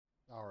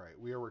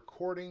We are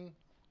recording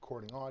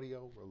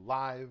audio. We're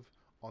live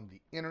on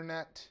the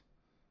internet.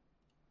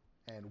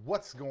 And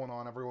what's going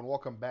on, everyone?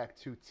 Welcome back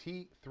to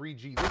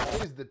T3G.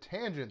 This is the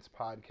Tangents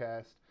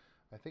Podcast.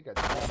 I think I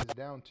turned this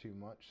down too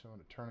much, so I'm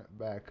going to turn it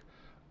back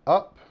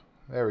up.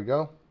 There we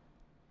go.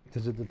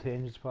 Is it the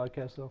Tangents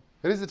Podcast, though?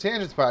 It is the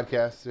Tangents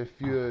Podcast.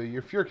 If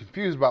you're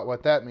confused about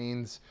what that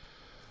means,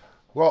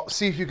 well,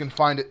 see if you can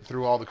find it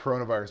through all the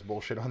coronavirus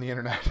bullshit on the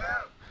internet.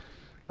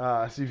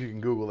 See if you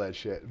can Google that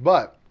shit.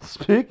 But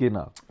speaking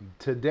of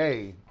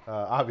today,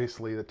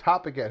 obviously, the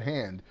topic at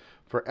hand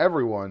for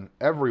everyone,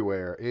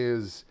 everywhere,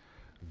 is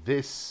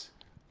this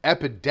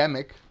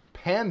pandemic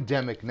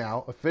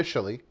now,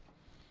 officially,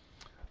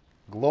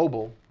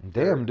 global.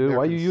 Damn, dude,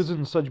 why are you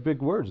using such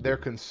big words? They're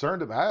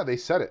concerned about. They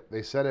said it.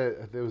 They said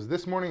it. It was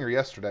this morning or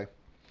yesterday.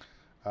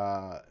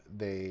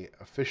 They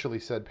officially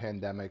said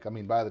pandemic. I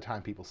mean, by the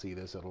time people see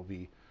this, it'll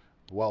be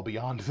well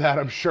beyond that,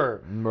 I'm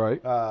sure.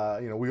 Right.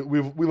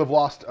 We'll have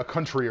lost a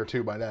country or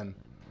two by then.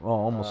 Well,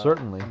 almost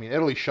certainly. I mean,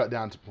 Italy shut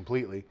down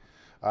completely.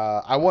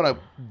 I want to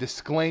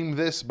disclaim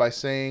this by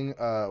saying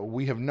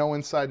we have no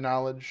inside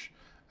knowledge.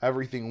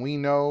 Everything we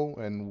know,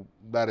 and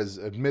that is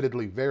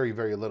admittedly very,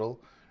 very little,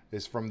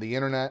 is from the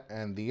internet,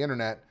 and the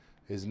internet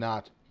is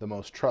not the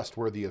most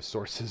trustworthy of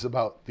sources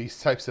about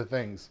these types of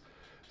things.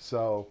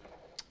 So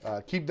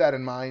keep that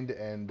in mind,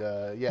 and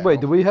yeah. Wait,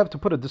 do we have to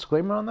put a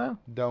disclaimer on that?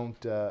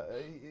 Don't.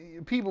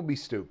 People be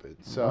stupid.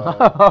 So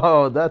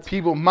oh, that's.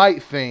 People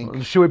might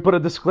think. Should we put a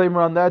disclaimer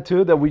on that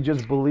too? That we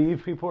just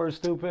believe people are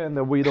stupid, and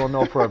that we don't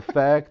know for a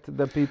fact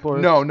that people are.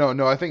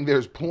 No. I think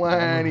there's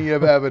plenty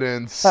of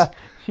evidence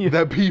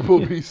that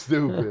people be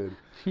stupid.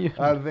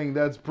 I think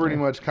that's pretty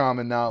much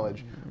common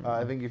knowledge.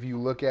 I think if you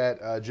look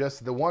at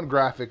just the one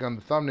graphic on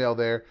the thumbnail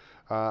there,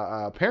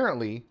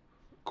 apparently,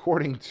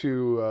 according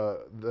to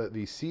the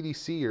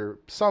CDC or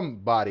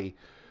somebody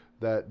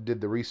that did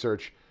the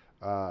research,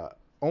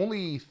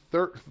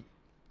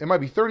 it might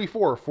be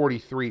 34 or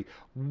 43,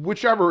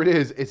 whichever it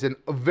is, it's a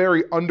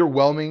very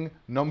underwhelming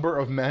number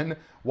of men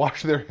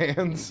wash their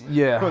hands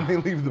when they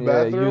leave the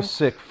bathroom. You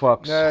sick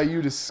fucks.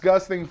 You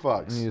disgusting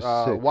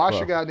fucks. Wash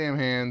your goddamn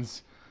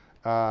hands.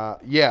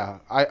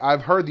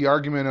 I've heard the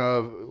argument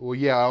of, well,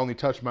 yeah, I only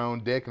touch my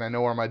own dick and I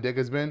know where my dick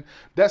has been.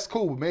 That's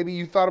cool. But maybe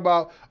you thought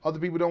about other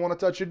people don't want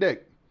to touch your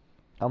dick.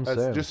 I'm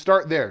saying. Just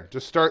start there.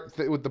 Just start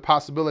with the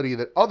possibility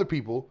that other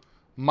people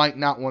might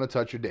not want to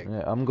touch your dick.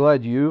 Yeah, I'm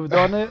glad you've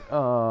done it,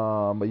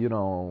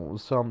 but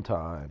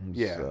sometimes.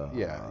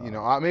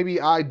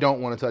 Maybe I don't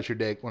want to touch your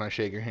dick when I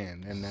shake your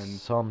hand, and then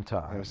sometimes. You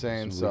know what I'm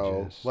saying?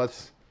 So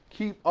let's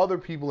keep other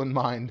people in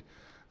mind.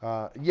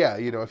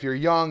 If you're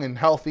young and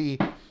healthy.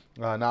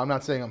 Now I'm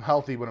not saying I'm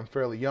healthy, but I'm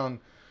fairly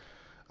young.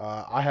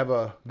 I have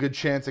a good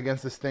chance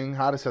against this thing.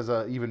 Hodis has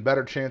an even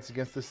better chance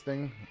against this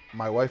thing.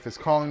 My wife is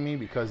calling me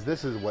because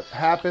this is what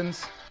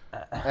happens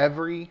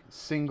every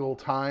single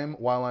time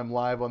while I'm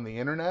live on the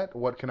internet.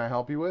 What can I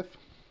help you with?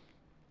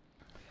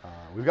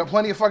 We've got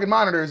plenty of fucking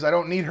monitors. I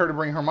don't need her to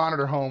bring her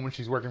monitor home when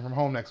she's working from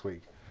home next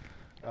week.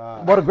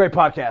 What a great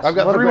podcast. I've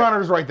got three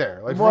monitors right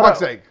there. Like, for fuck's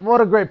sake. What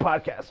a great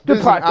podcast. Good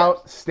this podcast. Is an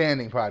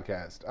outstanding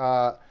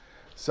podcast.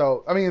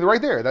 So, I mean,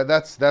 right there,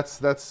 that's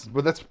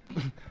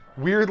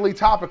weirdly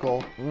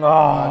topical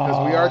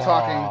because we are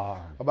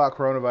talking about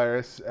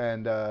coronavirus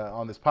and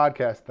on this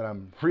podcast that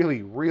I'm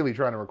really, really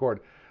trying to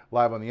record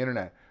live on the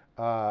internet.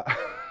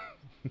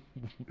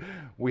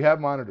 We have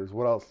monitors.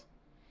 What else?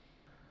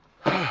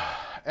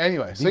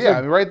 Anyway, so yeah,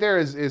 I mean, right there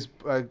is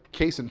a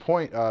case in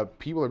point.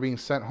 People are being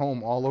sent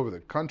home all over the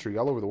country,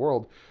 all over the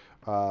world.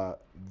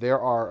 There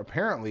are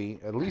apparently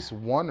at least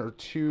one or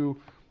two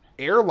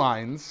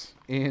airlines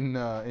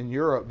in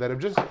Europe that have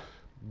just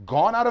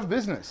gone out of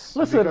business.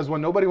 Listen. Because when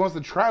nobody wants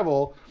to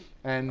travel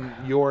and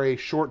you're a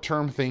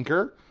short-term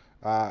thinker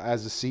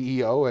as a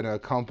CEO in a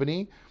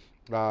company,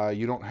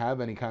 you don't have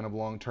any kind of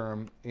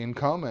long-term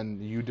income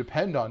and you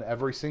depend on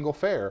every single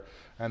fare.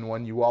 And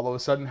when you all of a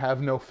sudden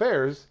have no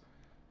fares,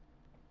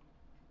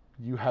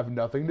 you have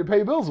nothing to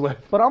pay bills with.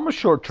 But I'm a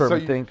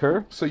short-term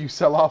thinker. So you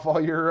sell off all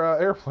your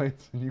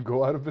airplanes and you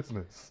go out of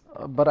business.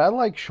 But I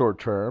like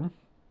short-term.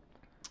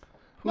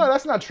 No,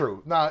 that's not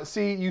true. No,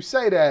 see, you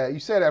say that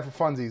for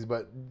funsies,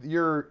 but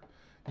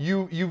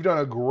you've done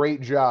a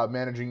great job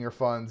managing your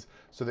funds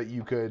so that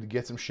you could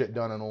get some shit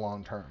done in the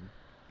long term.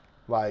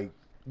 Like,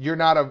 you're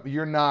not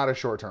a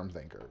short-term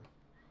thinker.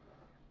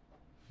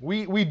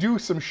 We do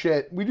some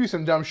shit, we do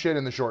some dumb shit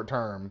in the short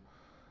term,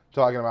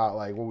 talking about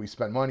like what we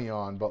spend money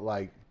on, but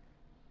like,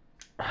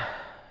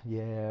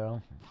 yeah,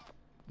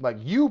 like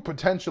you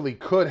potentially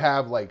could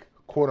have like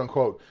quote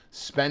unquote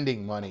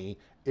spending money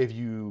if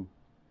you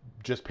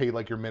just paid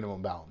like your minimum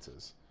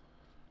balances,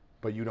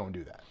 but you don't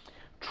do that.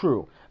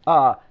 True.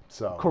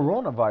 So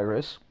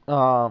coronavirus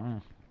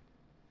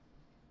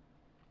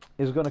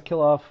is going to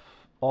kill off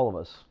all of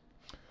us.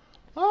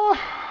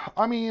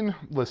 I mean,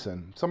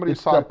 listen.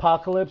 It's the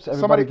apocalypse.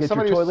 Everybody get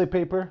your toilet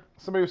paper.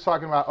 Somebody was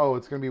talking about,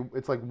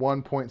 it's like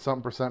 1 point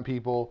something %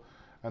 people,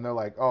 and they're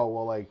like, oh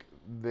well, like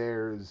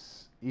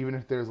even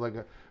if there's like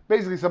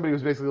basically somebody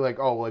was basically like,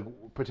 oh, like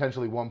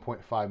potentially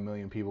 1.5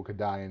 million people could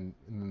die in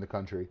the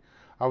country.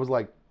 I was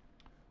like,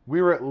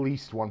 we were at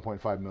least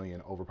 1.5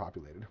 million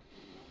overpopulated.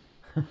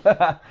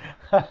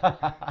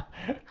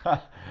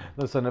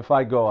 Listen, if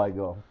I go, I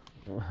go.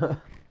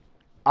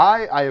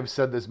 I have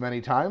said this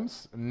many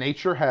times.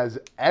 Nature has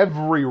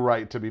every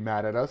right to be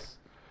mad at us.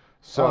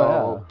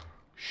 So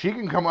she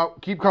can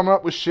keep coming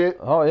up with shit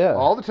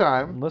all the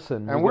time.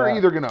 Listen, and we're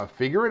either going to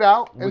figure it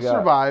out and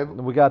survive,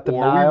 we got the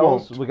or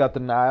Niles, we won't. we got the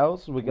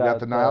Niles, we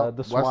got the Nile,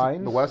 the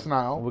swines, the West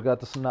Nile. We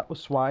got the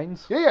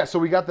swines. Yeah. So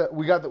we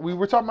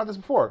were talking about this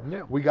before.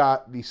 Yeah. We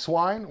got the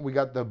swine, we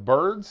got the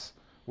birds,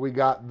 we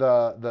got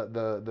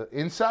the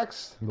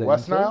insects, the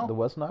West Nile. The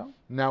West Nile.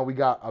 Now we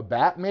got a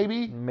bat,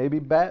 maybe. Maybe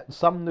bat,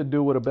 something to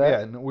do with a bat.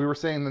 Yeah, and we were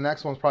saying the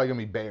next one's probably gonna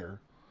be bear.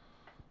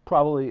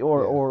 Probably,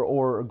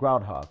 or a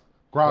groundhog.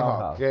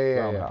 Groundhog.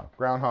 Yeah.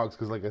 Groundhogs,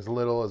 because like as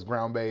little as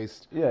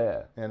ground-based.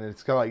 Yeah. And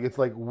it's kind of like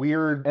like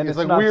weird. And it's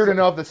like weird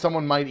enough that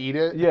someone might eat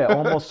it. Yeah,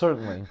 almost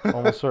certainly.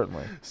 Almost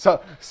certainly.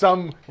 So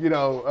some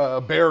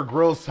Bear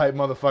Grylls type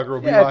motherfucker will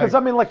be like, because I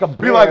mean like a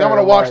bear, be like, I'm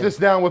gonna wash this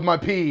down with my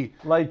pee,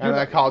 like, and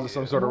that causes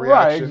some sort of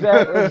reaction.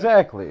 Right.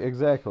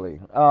 Exactly.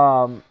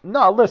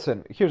 No,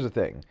 listen. Here's the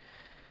thing.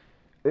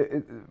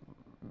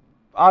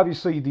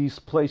 Obviously, these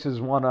places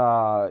want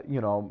to,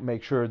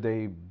 make sure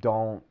they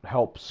don't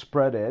help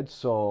spread it.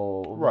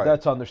 So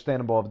that's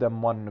understandable of them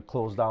wanting to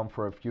close down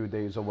for a few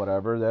days or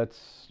whatever.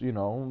 That's,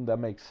 that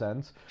makes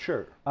sense.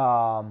 Sure.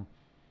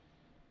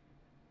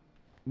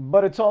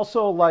 But it's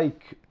also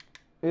like,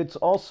 the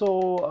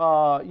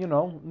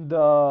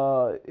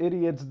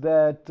idiots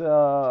that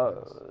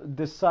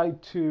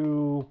decide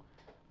to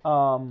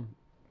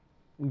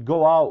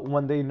go out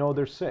when they know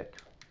they're sick.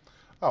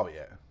 Oh,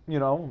 yeah.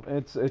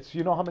 It's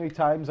how many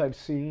times I've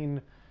seen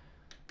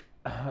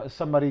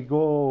somebody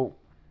go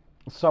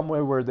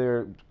somewhere where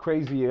they're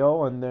crazy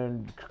ill and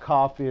then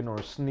coughing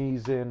or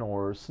sneezing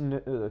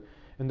and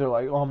they're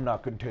like, oh, I'm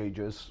not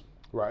contagious.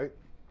 Right.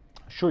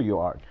 Sure you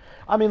are.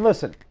 I mean,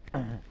 listen,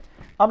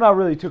 I'm not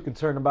really too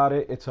concerned about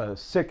it. It's a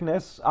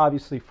sickness.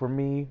 Obviously, for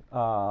me,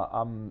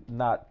 I'm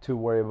not too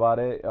worried about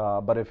it.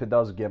 But if it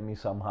does get me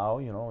somehow,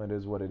 it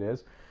is what it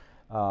is.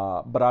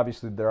 But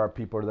obviously there are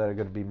people that are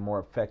going to be more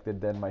affected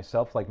than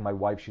myself. Like my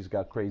wife, she's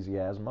got crazy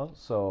asthma.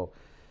 So,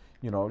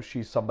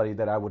 she's somebody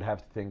that I would have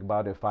to think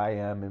about. If I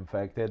am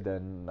infected,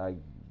 then I,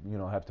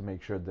 have to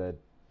make sure that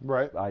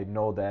I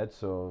know that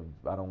so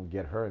I don't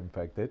get her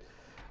infected.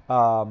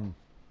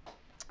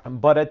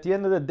 But at the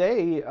end of the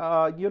day,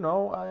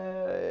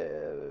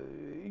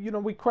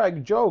 we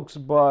crack jokes,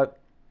 but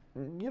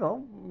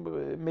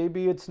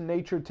maybe it's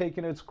nature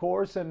taking its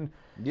course and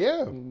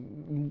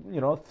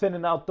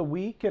thinning out the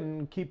weak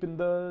and keeping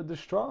the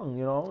strong.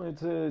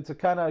 It's a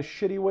kind of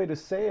shitty way to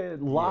say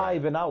it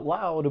live and out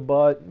loud,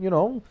 but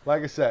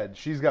like I said,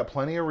 she's got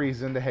plenty of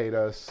reason to hate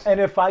us. And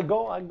if I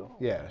go, I go.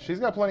 Yeah, she's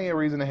got plenty of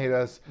reason to hate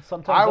us.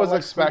 Sometimes I was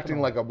expecting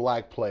like a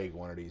black plague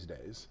one of these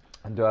days.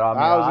 Dude,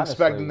 I was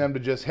expecting them to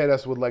just hit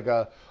us with like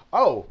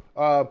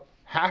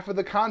half of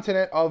the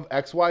continent of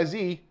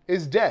XYZ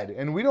is dead,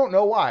 and we don't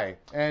know why,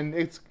 and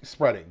it's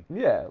spreading.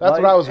 Yeah. That's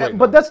what I was waiting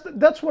But on.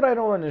 that's what I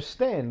don't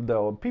understand,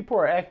 though. People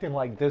are acting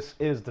like this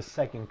is the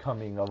second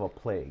coming of a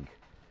plague.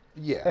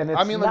 Yeah. And it's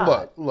I mean,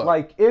 not. look.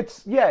 Like,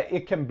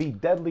 it can be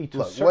deadly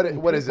to certain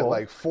people. What is it,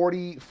 like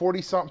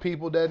 40-something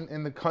people dead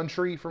in the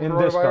country from coronavirus?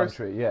 In this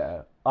country,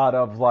 yeah. Out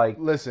of like...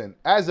 Listen,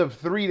 as of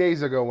 3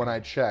 days ago when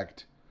I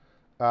checked,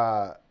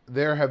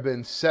 there have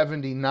been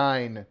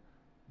 79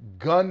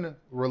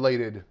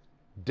 gun-related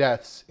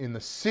deaths in the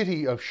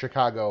city of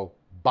Chicago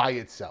by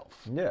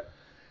itself. Yeah.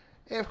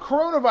 If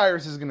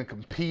coronavirus is going to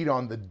compete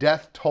on the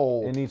death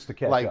toll, it needs to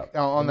catch up.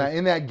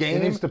 In that game,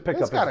 it needs to pick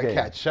up. It's got to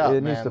catch up,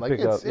 it man. Needs to pick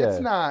up.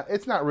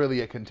 It's not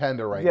really a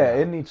contender right now. Yeah,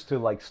 it needs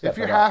to step. If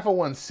you're half of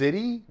one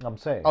city, I'm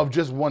saying of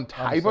just one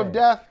type of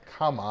death,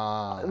 come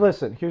on.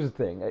 Listen, here's the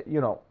thing.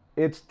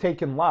 It's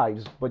taken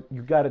lives, but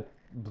you got to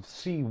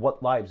see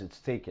what lives it's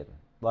taken.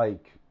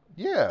 Like,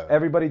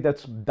 everybody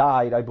that's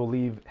died, I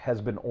believe,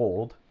 has been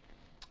old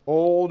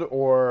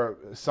or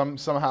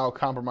somehow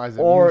compromised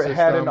the or immune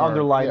system, had an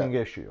underlying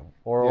issue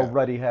or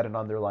already had an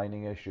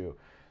underlying issue.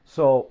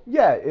 So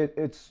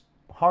it's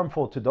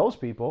harmful to those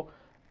people,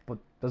 but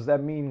does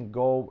that mean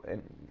go,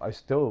 and I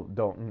still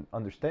don't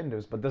understand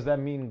this, but does that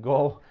mean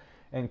go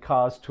and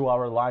cause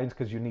 2-hour lines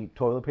because you need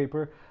toilet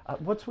paper?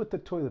 What's with the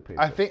toilet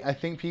paper? I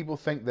think people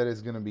think that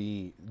it's going to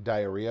be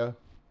diarrhea.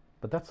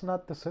 But that's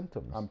not the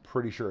symptoms. I'm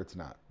pretty sure it's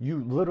not.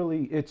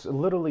 It's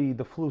literally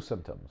the flu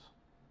symptoms.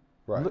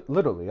 Right.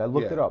 Literally, I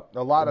looked it up.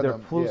 A lot of They're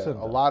them. flu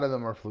symptoms. A lot of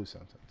them are flu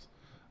symptoms.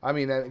 I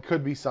mean, it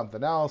could be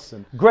something else.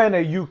 And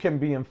granted, you can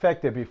be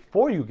infected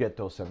before you get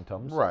those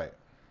symptoms. Right.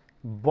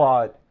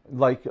 But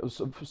like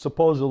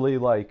supposedly,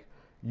 like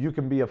you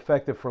can be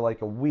affected for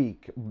like a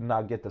week,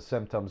 not get the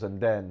symptoms, and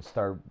then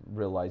start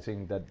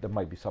realizing that there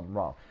might be something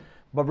wrong.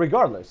 But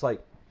regardless,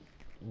 like,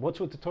 what's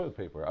with the toilet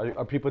paper?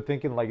 Are people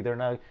thinking like they're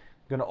not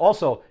gonna?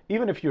 Also,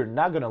 even if you're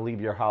not gonna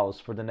leave your house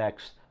for the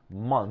next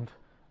month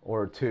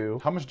or two,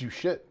 how much do you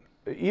shit?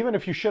 even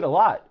if you shit a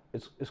lot,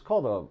 it's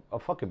called a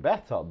fucking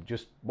bathtub.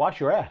 Just wash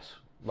your ass.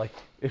 Like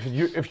if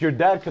you're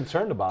that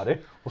concerned about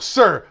it. Well,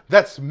 sir,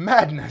 that's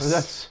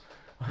madness.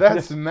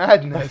 That's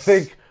madness.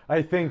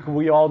 I think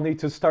we all need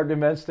to start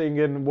investing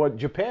in what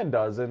Japan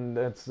does, and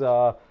it's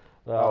bidets.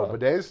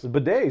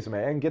 Bidets,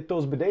 man, get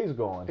those bidets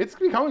going. It's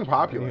becoming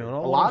popular. You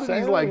know a lot of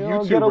these like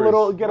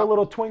YouTubers get a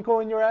little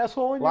twinkle in your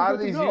asshole. And a lot of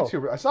these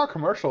YouTubers. I saw a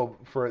commercial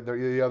for it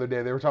the other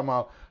day. They were talking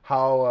about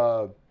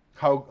how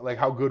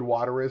good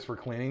water is for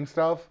cleaning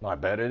stuff. I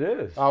bet it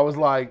is. I was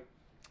like,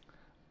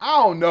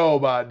 I don't know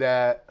about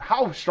that.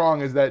 How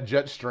strong is that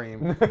jet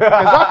stream? Because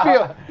I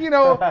feel,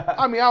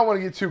 I mean, I don't want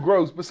to get too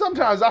gross, but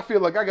sometimes I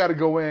feel like I got to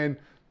go in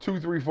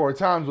 2, 3, 4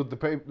 times with the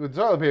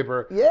toilet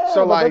paper. Yeah.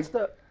 So but like,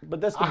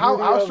 that's the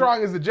how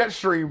strong is the jet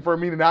stream for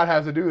me to not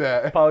have to do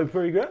that? Probably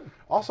pretty good.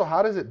 Also,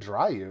 how does it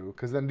dry you?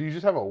 Because then do you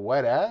just have a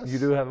wet ass? You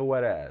do have a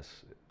wet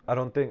ass.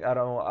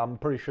 I'm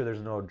pretty sure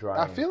there's no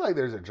dry. I feel like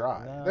there's a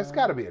dry. No. There's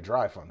got to be a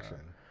dry function.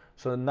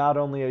 So not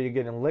only are you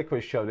getting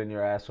liquid shoved in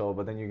your asshole,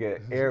 but then you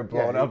get air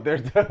blown up there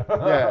too.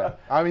 Yeah.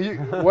 I mean,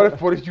 what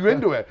if you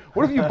into it?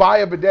 What if you buy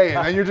a bidet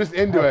and then you're just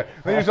into it?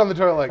 Then you're just on the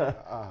toilet like.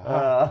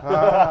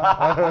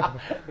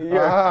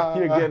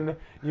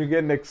 You're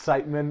getting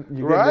excitement.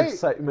 You're right. Getting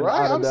excitement.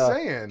 Right. Out of I'm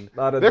saying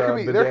out of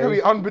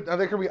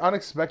there could be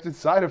unexpected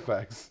side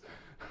effects.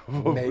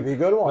 Maybe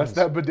good ones.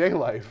 That's that bidet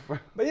life.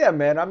 But yeah,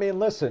 man. I mean,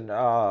 listen.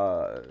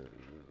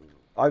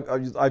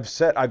 I've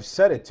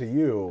said it to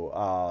you.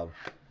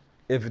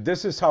 If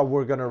this is how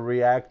we're gonna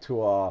react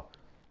to a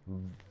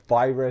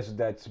virus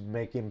that's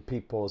making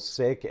people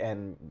sick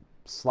and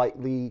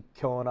slightly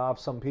killing off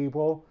some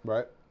people,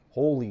 right?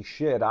 Holy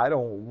shit! I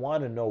don't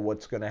want to know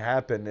what's gonna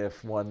happen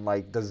if when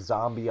like the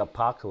zombie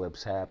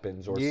apocalypse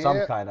happens or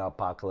some kind of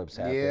apocalypse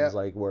happens,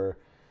 like where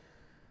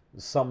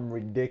some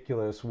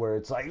ridiculous where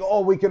it's like,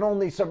 oh, we can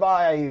only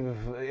survive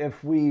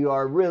if we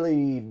are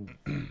really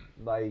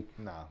like,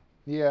 nah,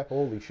 yeah,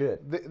 holy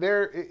shit.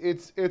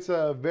 It's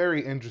a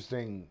very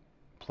interesting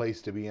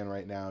place to be in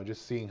right now,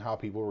 just seeing how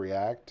people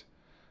react.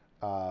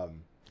 I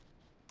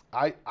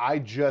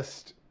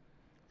just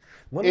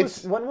when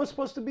was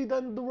supposed to be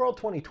done the World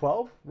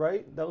 2012,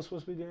 right? That was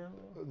supposed to be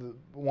done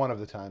one of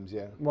the times,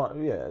 yeah. Well,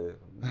 yeah,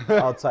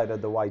 outside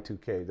of the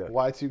Y2K.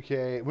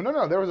 Y2K. Well,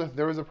 no,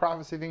 there was a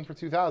prophecy thing for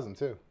 2000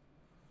 too.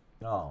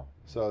 Oh.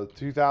 So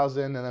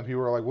 2000, and then people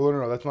were like, well,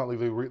 no, that's not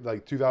legally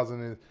like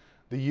 2000 is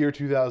the year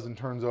 2000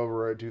 turns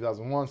over at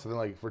 2001. So then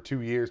like for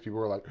 2 years, people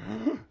were like,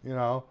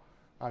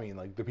 I mean,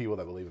 like the people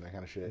that believe in that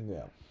kind of shit.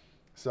 Yeah.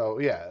 So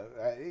yeah,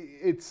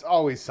 it's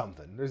always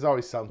something. There's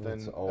always something.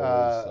 It's always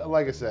something,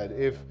 like I said,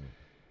 if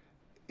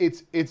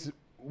it's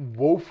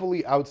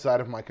woefully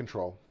outside of my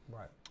control.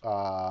 Right.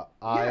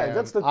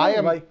 That's the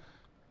thing.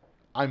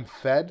 I'm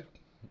fed.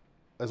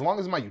 As long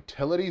as my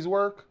utilities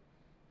work,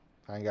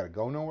 I ain't got to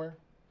go nowhere.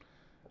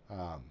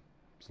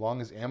 As long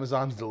as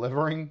Amazon's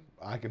delivering,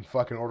 I can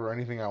fucking order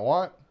anything I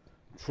want.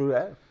 True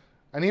that.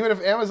 And even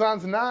if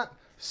Amazon's not,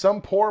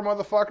 some poor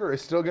motherfucker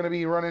is still going to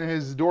be running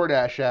his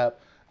DoorDash app,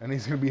 and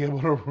he's going to be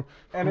able to.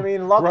 And I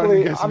mean,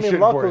 luckily,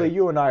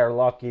 you and I are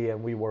lucky,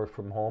 and we work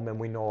from home, and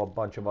we know a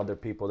bunch of other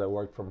people that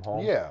work from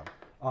home. Yeah.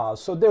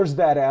 So there's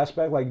that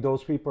aspect. Like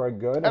those people are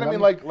good. And I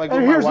mean, like with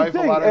and my here's wife,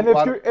 the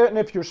thing.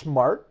 If you're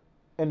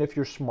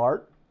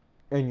smart,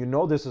 and you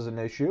know this is an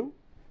issue,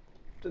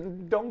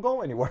 don't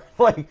go anywhere.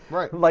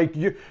 Like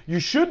you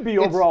should be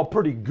overall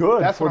pretty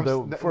good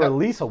for at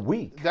least a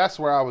week. That's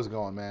where I was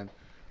going, man.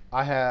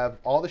 I have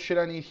all the shit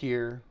I need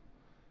here.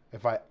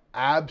 If I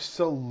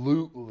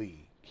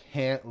absolutely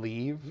can't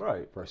leave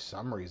for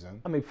some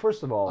reason, I mean,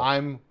 first of all,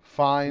 I'm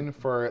fine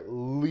for at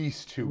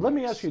least 2 weeks. Let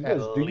me ask you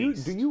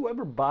this: Do you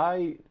ever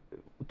buy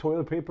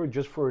toilet paper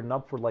just for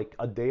enough for like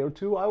a day or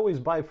two? I always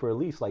buy for at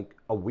least like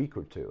a week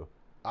or two.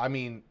 I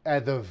mean,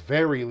 at the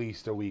very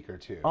least a week or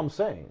two. I'm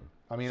saying.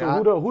 I mean,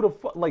 so who the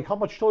fuck, like, how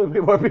much toilet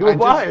paper are people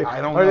buying? I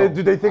don't know.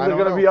 Do they think they're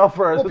going to be up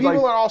for Well,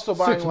 people are also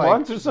buying 6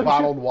 months or some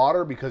bottled shit?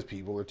 water because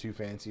people are too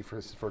fancy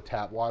for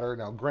tap water.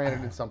 Now,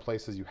 granted, in some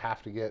places you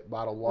have to get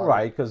bottled water.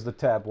 Right, because the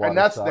tap water.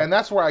 And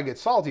that's where I get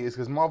salty is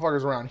because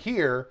motherfuckers around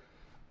here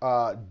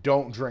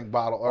don't drink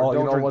bottled or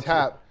don't drink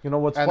tap. You know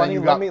what's and funny?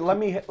 Then Let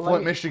me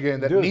Flint, Michigan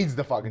that needs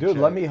the fucking shit. Dude,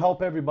 let me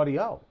help everybody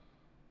out.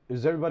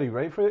 Is everybody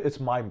ready for it? It's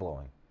mind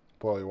blowing.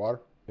 Boil your water?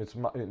 It's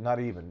not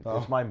even. Oh.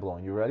 It's mind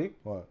blowing. You ready?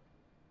 What?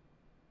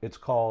 It's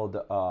called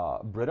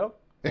Brita,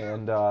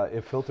 and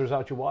it filters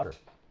out your water.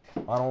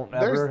 I don't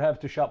ever have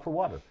to shop for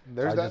water.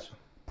 I just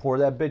pour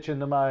that bitch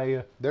into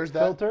my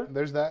filter.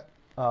 There's that.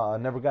 I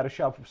never got to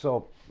shop.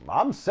 So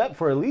I'm set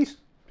for at least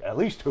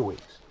 2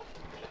 weeks.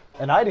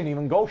 And I didn't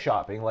even go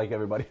shopping like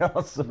everybody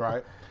else.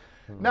 Right.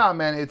 No,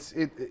 man, it's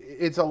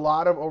a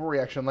lot of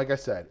overreaction. Like I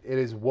said, it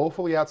is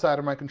woefully outside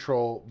of my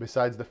control.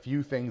 Besides the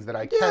few things that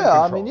I can control.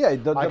 I mean,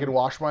 I can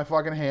wash my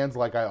fucking hands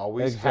like I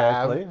always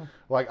have.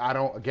 Like I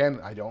don't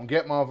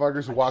get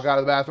motherfuckers who walk out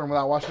of the bathroom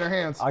without washing their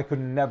hands. I could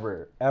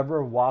never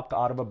ever walk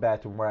out of a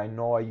bathroom where I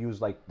know I use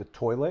like the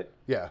toilet.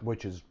 Yeah.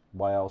 Which is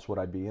why else would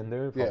I be in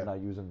there if I'm not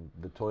using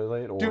the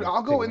toilet? Or dude,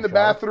 I'll go in the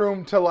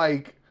bathroom to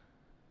like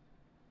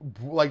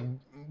like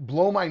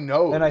blow my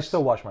nose. And I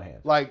still wash my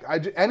hands. like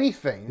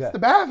anything. Yeah. It's the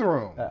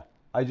bathroom. Yeah.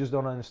 I just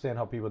don't understand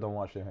how people don't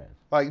wash their hands.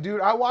 Like,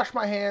 dude, I wash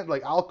my hands.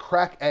 Like, I'll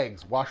crack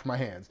eggs, wash my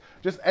hands.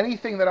 Just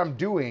anything that I'm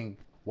doing,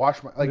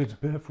 wash my. Like, It's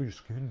bad for your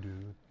skin,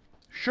 dude.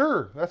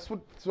 sure, that's what.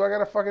 So I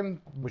got a fucking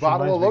Which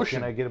bottle of reminds me, lotion.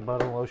 Can I get a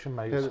bottle of lotion?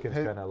 My skin's Hit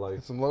kind of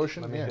like. some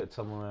lotion. Let me Yeah, hit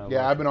some of yeah.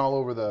 lotion. I've been all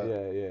over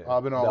the. Yeah.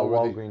 I've been all that over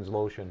Walgreens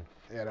lotion.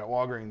 Yeah, that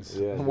Walgreens.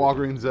 Yeah, the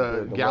Walgreens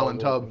the gallon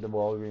Walgreens, tub. The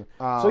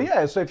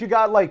Walgreens. So if you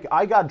got like,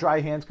 I got dry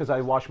hands because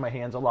I wash my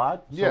hands a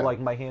lot. So Yeah. like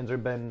my hands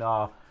have been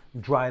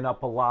drying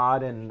up a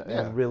lot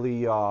and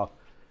really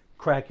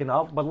cracking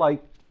up. But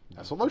like,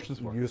 That's what lotion's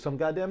for. use some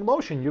goddamn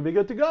lotion, you'll be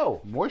good to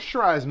go.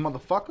 Moisturize,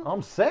 motherfucker.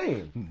 I'm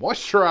saying.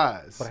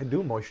 Moisturize. But I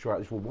do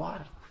moisturize with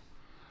water.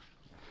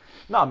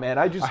 No, man,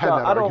 I just I had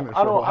that I argument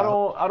for a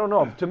while. don't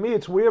know. To me,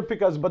 it's weird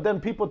but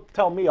then people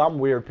tell me I'm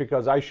weird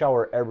because I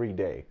shower every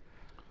day.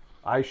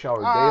 I shower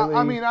daily.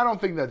 I mean, I don't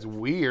think that's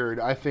weird.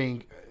 I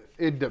think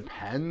it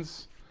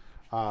depends.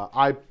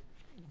 I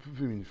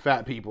mean,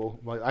 fat people,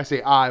 like I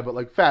say but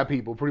like fat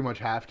people pretty much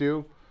have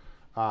to.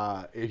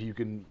 If you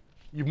can,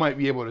 you might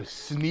be able to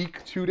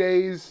sneak 2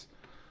 days.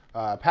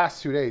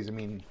 Past 2 days, I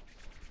mean,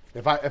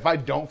 if I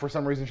don't for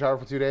some reason shower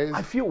for 2 days,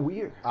 I feel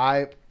weird.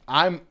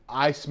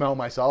 I smell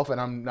myself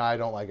and I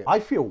don't like it. I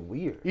feel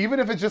weird. Even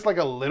if it's just like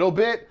a little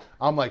bit,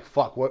 I'm like,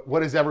 fuck,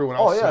 what is everyone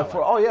else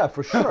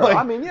For sure. Like,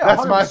 I mean, yeah,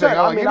 that's 100%. my thing. I'm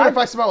like, I mean, even if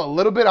I smell a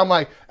little bit, I'm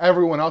like,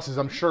 everyone else is,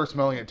 I'm sure,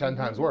 smelling it 10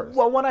 times worse.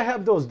 Well, when I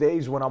have those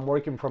days when I'm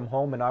working from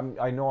home and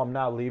I know I'm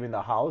not leaving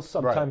the house,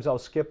 sometimes I'll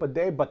skip a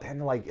day, but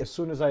then like as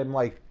soon as I'm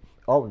like,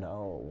 oh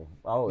no,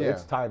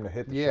 it's time to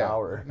hit the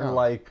shower. No.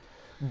 Like,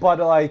 but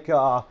like,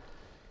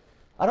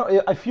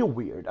 I feel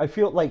weird. I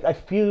feel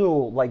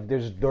like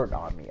there's dirt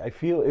on me. I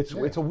feel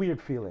it's a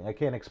weird feeling. I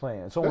can't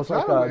explain it. It's almost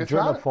like a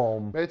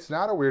germaphobe. It's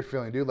not a weird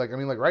feeling, dude. Like, I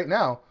mean, like right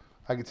now,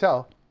 I can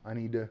tell I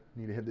need to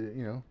hit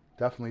the,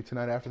 definitely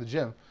tonight after the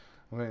gym.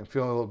 I mean,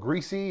 feeling a little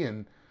greasy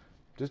and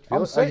just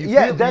feel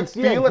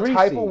feel a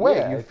type of way.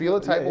 Yeah, you feel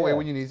a type of way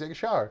when you need to take a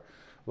shower.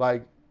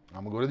 Like,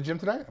 I'm gonna go to the gym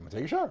tonight. I'm gonna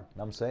take a shower.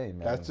 I'm saying,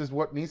 man. That's just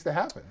what needs to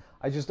happen.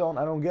 I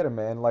don't get it,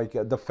 man. Like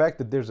the fact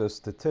that there's a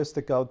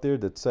statistic out there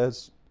that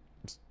says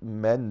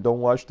men don't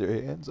wash their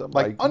hands. I'm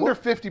like under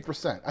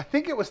 50%. I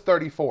think it was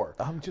 34.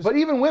 But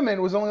even women,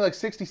 it was only like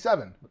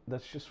 67.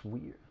 That's just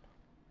weird.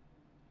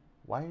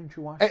 Why aren't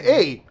you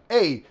washing?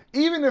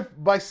 Even if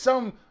by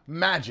some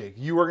magic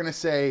you were gonna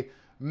say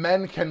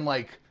men can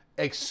like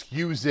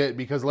excuse it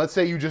because let's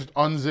say you just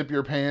unzip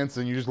your pants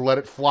and you just let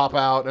it flop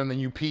out and then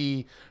you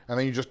pee and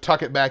then you just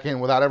tuck it back in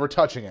without ever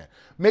touching it.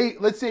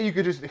 Let's say you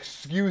could just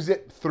excuse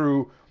it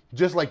through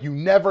just like you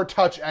never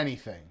touch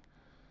anything.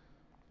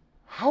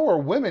 How are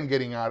women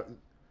getting out?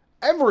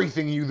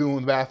 Everything you do in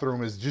the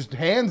bathroom is just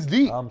hands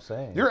deep. I'm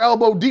saying. You're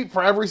elbow deep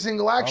for every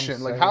single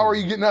action. Like, how are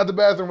you getting out of the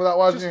bathroom without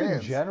washing your hands?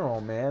 Just in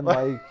general, man.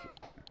 Like,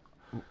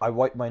 I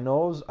wipe my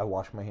nose, I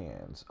wash my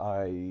hands.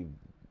 I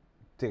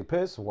take a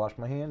piss, wash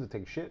my hands. I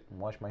take a shit, and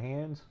wash my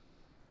hands.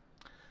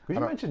 Could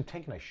you mention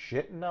taking a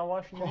shit and not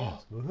washing your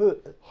hands?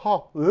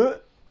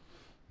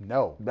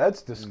 No.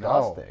 That's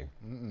disgusting.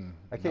 No.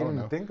 I can't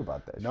even think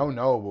about that shit.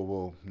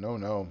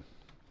 No.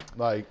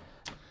 Like...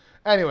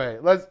 Anyway,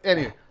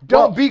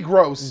 don't be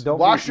gross.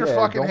 Wash your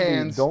fucking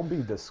hands. Don't be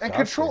disgusting. And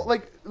control,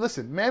 like,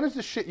 listen, manage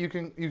the shit you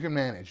can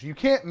manage. You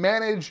can't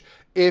manage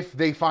if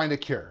they find a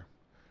cure.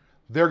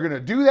 They're gonna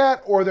do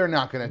that or they're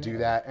not gonna do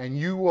that, and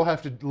you will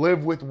have to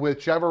live with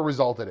whichever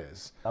result it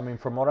is. I mean,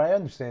 from what I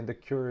understand, the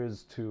cure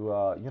is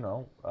to,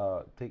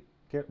 take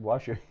care,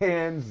 wash your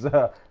hands,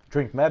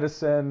 drink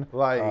medicine,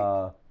 like,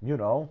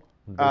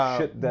 the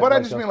shit that. But I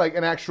just mean like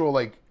an actual,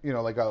 like,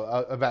 like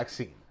a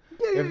vaccine.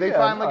 If they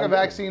find like a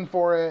vaccine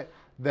for it,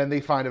 then they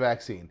find a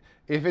vaccine.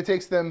 If it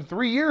takes them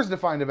 3 years to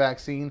find a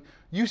vaccine,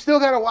 you still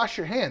gotta wash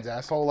your hands,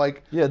 asshole.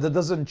 Like, that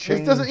doesn't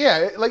change.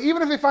 Like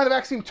even if they find a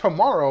vaccine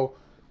tomorrow,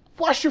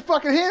 wash your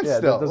fucking hands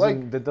still.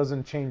 That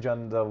doesn't change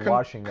on the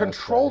washing.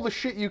 Control the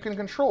shit you can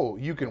control.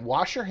 You can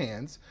wash your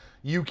hands.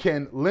 You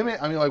can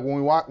limit. I mean, like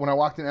when I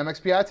walked in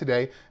MXPI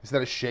today,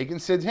 instead of shaking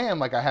Sid's hand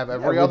like I have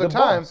every other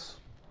time.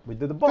 We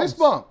did the bumps. Fist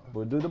bump.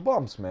 We do the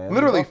bumps, man.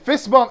 Literally,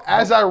 fist bump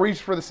as I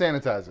reached for the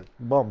sanitizer.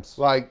 Bumps.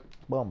 Like,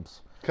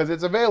 bumps. Because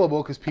it's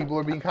available, because people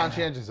are being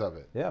conscientious of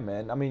it. Yeah,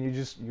 man. I mean,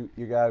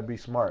 you got to be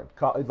smart.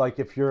 Like,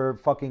 if you're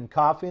fucking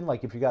coughing,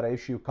 like if you got an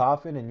issue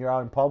coughing and you're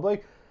out in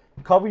public,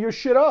 cover your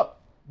shit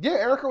up. Yeah,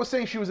 Erica was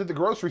saying she was at the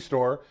grocery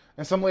store,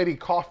 and some lady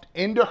coughed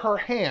into her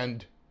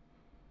hand,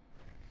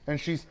 and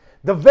she's...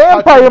 The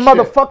vampire,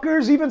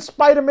 motherfuckers! Even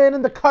Spider-Man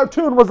in the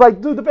cartoon was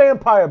like, do the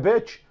vampire,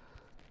 bitch.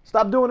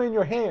 Stop doing it in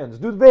your hands.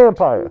 Do the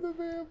vampire.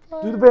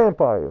 Do the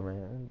vampire,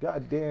 man.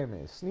 God damn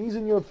it. Sneeze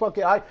in your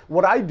fucking eye.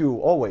 What I do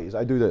always,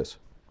 I do this.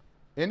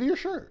 Into your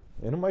shirt.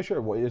 Into my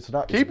shirt. Well, it's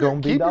not. Keep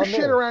your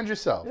shit around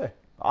yourself.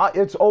 Yeah.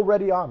 It's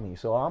already on me,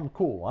 so I'm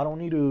cool. I don't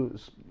need to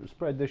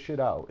spread this shit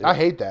out. I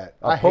hate that.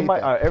 I hate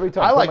that. Every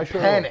time I put like my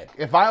shirt panic.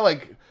 If I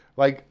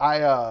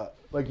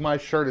like my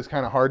shirt is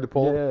kind of hard to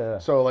pull. Yeah.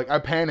 So like I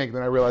panicked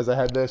and I realized I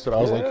had this, and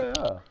I was like,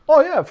 yeah.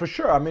 Oh yeah, for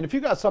sure. I mean, if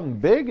you got something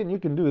big and you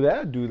can do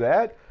that, do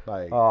that.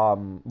 Like-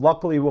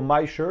 luckily with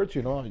my shirts,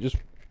 you know, I just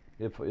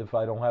if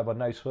I don't have a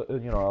nice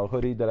a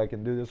hoodie that I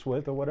can do this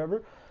with or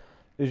whatever,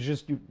 it's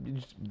just you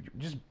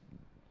just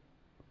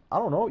I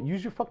don't know,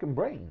 use your fucking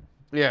brain.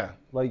 yeah,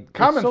 Like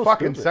common so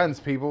fucking stupid. sense,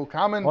 people.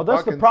 Common. Well,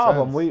 that's the fucking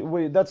problem.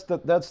 sense.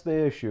 That's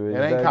the issue. Is It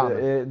ain't that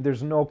common.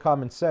 there's no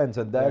common sense,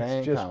 and that's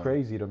ain't just common.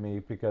 crazy to me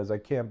because I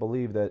can't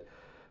believe that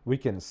we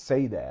can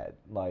say that.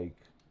 Like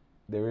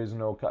there is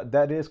no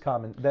that is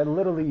common. That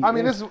literally. I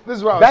mean, this is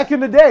what I was, back in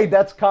the day,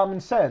 that's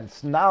common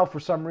sense. Now, for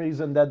some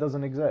reason, that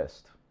doesn't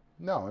exist.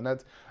 no, and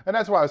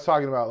that's why I was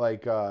talking about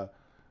like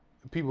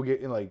people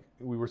getting like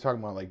we were talking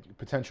about like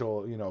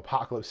potential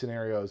apocalypse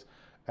scenarios,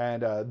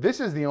 and this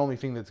is the only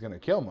thing that's gonna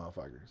kill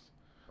motherfuckers.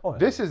 Oh, yeah.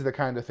 This is the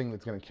kind of thing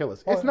that's gonna kill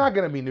us. It's not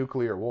gonna be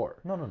nuclear war.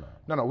 No.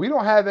 No. We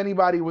don't have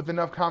anybody with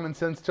enough common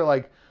sense to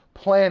like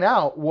plan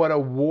out what a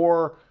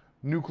war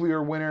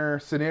nuclear winter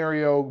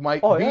scenario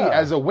might be yeah.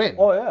 as a win.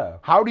 Oh yeah.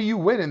 How do you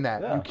win in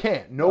that? Yeah. You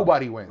can't.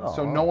 Nobody wins.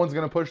 So no one's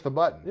gonna push the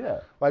button. Yeah.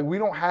 Like we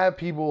don't have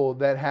people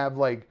that have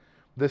like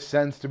the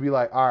sense to be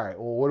like, all right,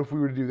 well, what if we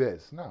were to do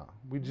this? No,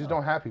 we just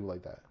don't have people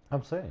like that.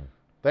 I'm saying.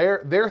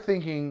 They're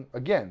thinking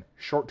again,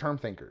 short-term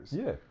thinkers.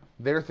 Yeah.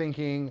 They're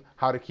thinking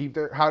how to keep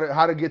their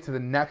how to get to the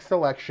next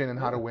election and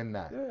how to win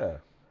that. Yeah.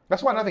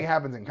 That's why nothing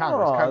happens in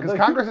Congress. No, Because the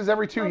Congress is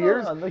every 2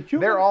 years.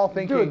 They're all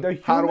thinking,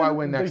 how do I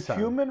win next time?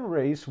 The human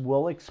race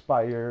will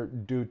expire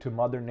due to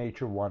Mother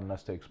Nature wanting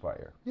us to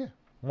expire. Yeah.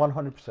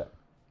 100%.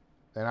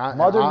 And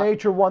Mother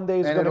Nature one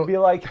day is and going to it'll- be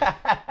like, ha,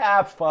 ha,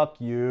 ha, fuck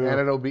you. and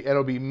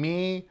it'll be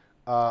me,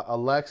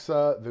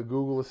 Alexa, the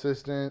Google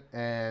Assistant,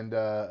 and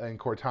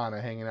Cortana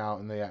hanging out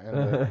in the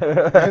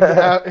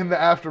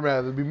aftermath.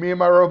 It'll be me and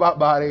my robot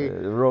body,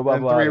 robot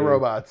and body. 3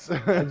 robots,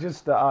 I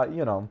just,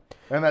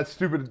 and that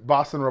stupid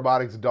Boston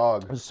Robotics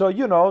dog.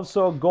 So,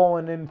 so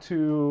going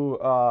into,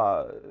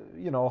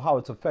 how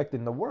it's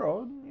affecting the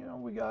world,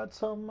 we got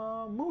some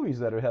movies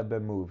that have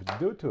been moved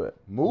due to it.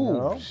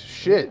 Move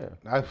shit.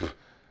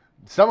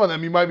 Some of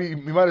them you might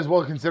as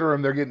well consider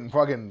them. They're getting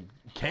fucking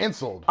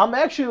canceled. I'm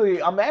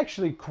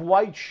actually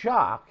quite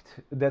shocked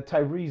that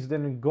Tyrese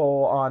didn't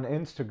go on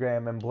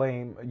Instagram and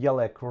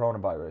yell at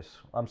coronavirus.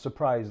 I'm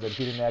surprised that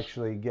he didn't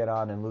actually get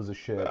on and lose his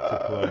shit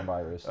to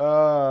coronavirus.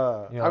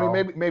 I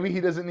mean, maybe he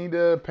doesn't need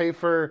to pay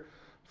for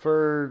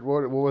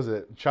what was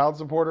it, child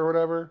support or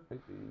whatever.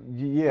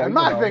 Yeah. And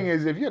my thing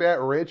is, if you're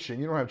that rich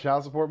and you don't have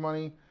child support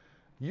money,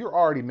 you're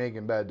already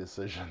making bad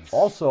decisions.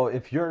 Also,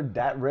 if you're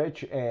that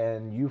rich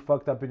and you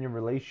fucked up in your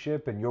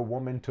relationship and your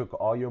woman took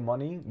all your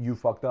money, you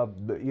fucked up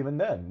even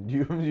then.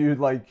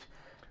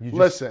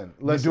 Listen.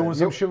 You're doing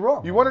some shit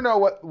wrong. You want to know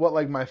what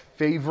like my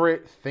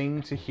favorite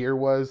thing to hear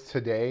was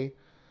today?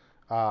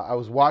 I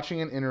was watching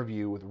an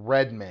interview with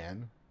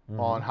Redman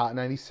on Hot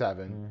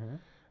 97.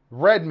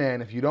 Redman,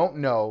 if you don't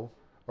know,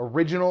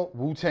 original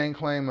Wu-Tang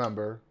Clan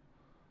member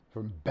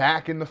from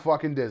back in the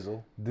fucking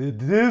Dizzle. The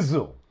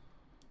Dizzle.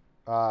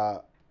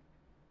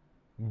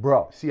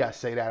 Bro. See, I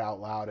say that out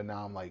loud, and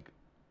now I'm like,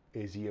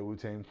 is he a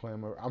Wu-Tang Clan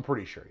member? I'm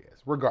pretty sure he is.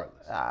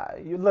 Regardless.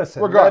 You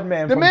listen,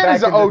 Regardless. The man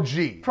is an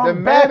OG.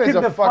 From back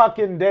in the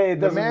fucking day,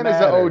 the man is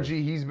an OG.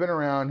 He's been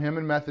around. Him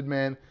and Method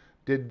Man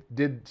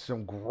did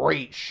some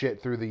great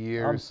shit through the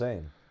years. I'm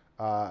saying.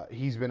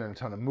 He's been in a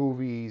ton of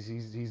movies.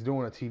 He's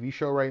doing a TV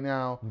show right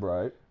now.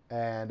 Right.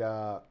 And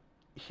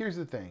here's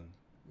the thing.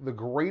 The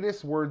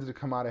greatest words to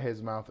come out of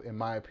his mouth, in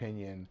my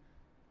opinion,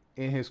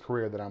 in his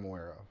career that I'm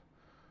aware of.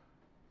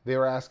 They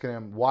were asking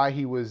him why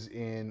he was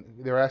in.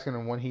 They were asking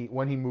him when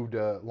he moved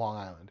to Long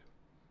Island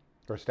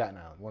or Staten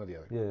Island, one or the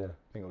other. Yeah.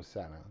 I think it was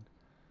Staten Island.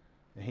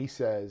 And he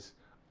says,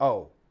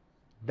 "Oh,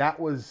 that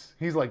was."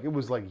 He's like, it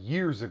was like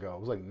years ago.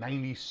 It was like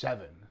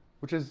 '97,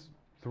 which is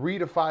 3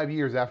 to 5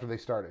 years after they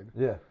started.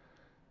 Yeah.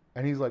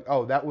 And he's like,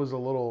 "Oh, that was a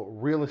little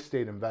real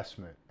estate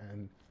investment,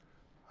 and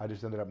I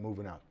just ended up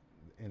moving out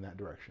in that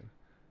direction."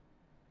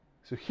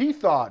 So he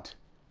thought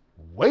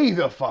way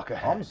the fuck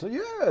ahead.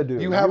 Yeah, dude.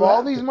 You have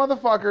all these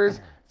motherfuckers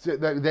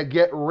that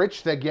get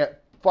rich, that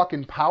get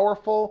fucking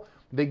powerful,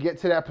 they get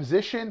to that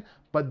position,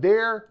 but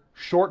they're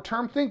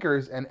short-term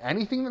thinkers, and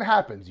anything that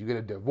happens, you get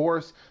a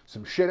divorce,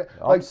 some shit.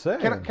 I'm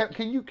saying.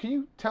 Can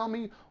you tell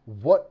me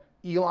what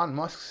Elon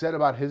Musk said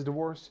about his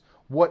divorce?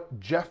 What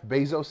Jeff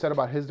Bezos said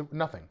about his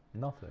nothing.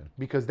 Nothing.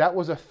 Because that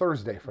was a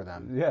Thursday for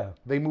them. Yeah.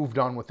 They moved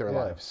on with their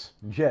lives.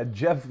 Yeah,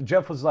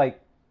 Jeff was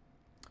like,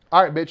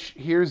 all right, bitch,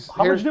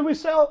 how much did we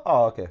sell?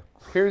 Oh, okay.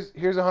 Here's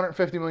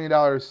 $150 million.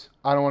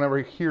 I don't want to ever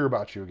hear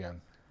about you again.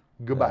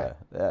 Goodbye.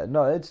 Yeah.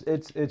 No, it's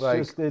Like-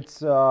 just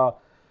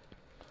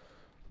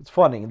it's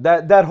funny.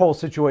 That whole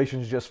situation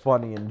is just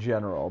funny in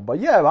general. But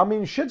yeah, I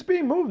mean, shit's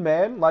being moved,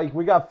 man. Like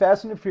we got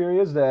Fast and the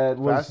Furious that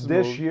was Fast is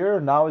this moved. year,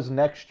 now is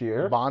next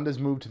year. Bond has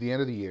moved to the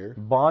end of the year.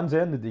 Bond's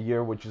ended the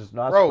year, which is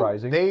not Bro,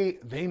 surprising.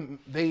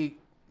 they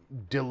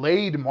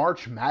delayed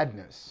March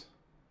Madness.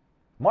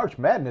 March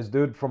Madness,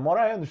 dude. From what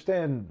I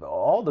understand,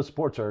 all the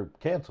sports are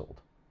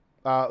canceled.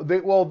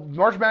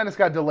 March Madness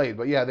got delayed,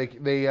 but yeah,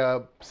 they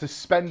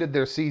suspended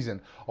their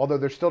season. Although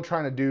they're still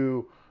trying to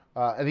do.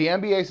 The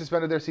NBA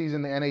suspended their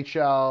season, the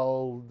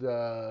NHL,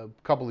 a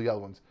couple of the other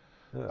ones.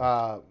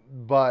 Yeah.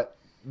 But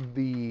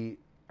the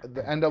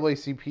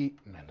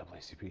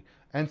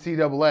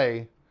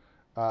NCAA.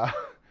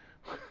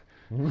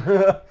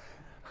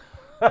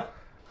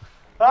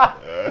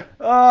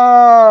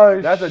 Oh,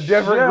 That's a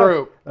different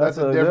group. That's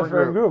a different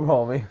group,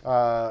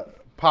 homie.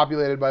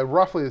 Populated by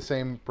roughly the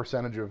same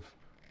percentage of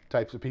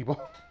types of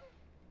people.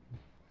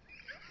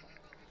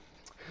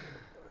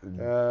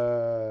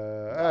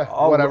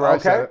 Whatever. Okay. I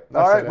said it.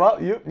 All right.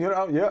 Well, you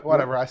know, yeah.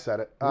 Whatever. I said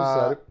it. You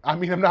said it. I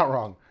mean, I'm not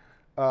wrong.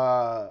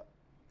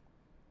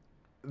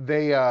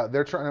 They're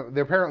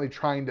apparently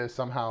trying to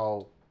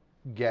somehow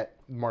get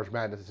March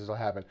Madness to still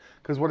happen.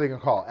 Because what are they gonna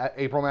call it?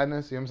 April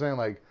Madness? You know what I'm saying?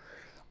 Like,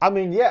 I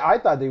mean, yeah, I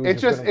thought they were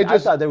I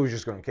thought they were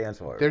just going to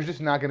cancel it. There's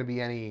just not going to be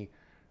any.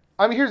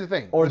 I mean, here's the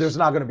thing. Or there's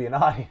not going to be an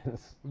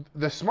audience.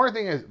 The smart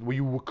thing is,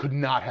 you could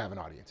not have an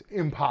audience.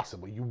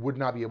 Impossible. You would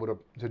not be able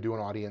to do an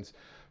audience.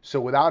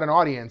 So without an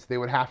audience, they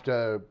would have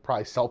to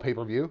probably sell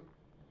pay-per-view.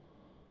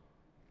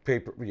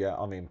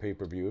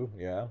 Pay-per-view.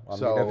 Yeah. I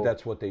So, mean, if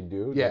that's what they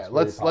do. Yeah. That's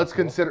Let's very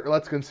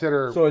possible.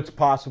 consider. So it's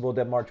possible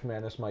that March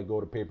Madness might go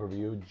to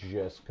pay-per-view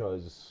just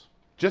because.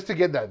 Just to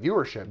get that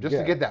viewership, just to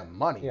Yeah. get that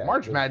money. Yeah,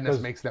 March Madness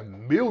 'cause- makes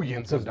them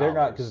millions of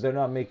dollars. Because they're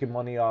not making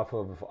money off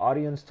of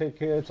audience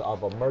tickets,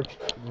 off of merch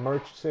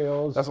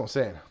sales. That's what I'm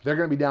saying. They're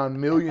going to be down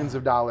millions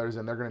of dollars,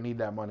 and they're going to need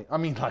that money. I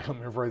mean, like, let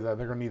me rephrase that.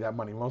 They're going to need that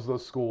money. Most of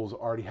those schools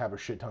already have a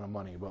shit ton of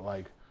money, but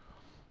like,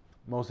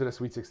 most of the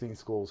Sweet 16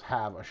 schools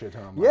have a shit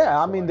ton of money. Yeah,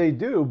 I So, mean like, they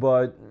do,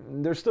 but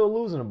they're still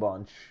losing a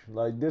bunch.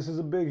 Like this is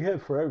a big hit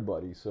for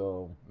everybody,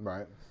 so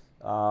right.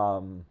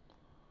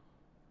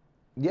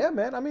 yeah,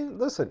 man. I mean,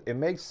 listen, it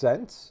makes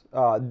sense.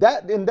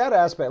 That in that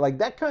aspect, like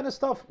that kind of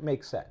stuff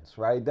makes sense,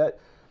 right? That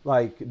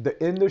like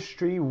the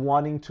industry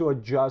wanting to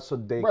adjust so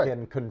they Right.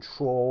 can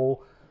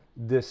control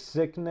this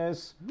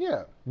sickness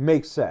Yeah.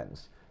 makes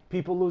sense.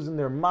 People losing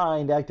their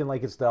mind, acting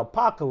like it's the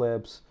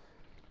apocalypse,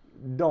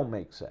 don't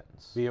make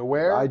sense. Be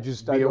aware. I Be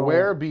don't-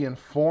 aware. Be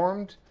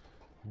informed.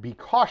 Be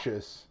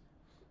cautious.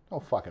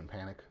 Don't fucking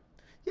panic.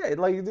 Yeah,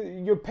 like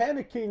you're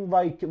panicking,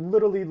 like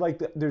literally,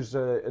 like there's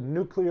a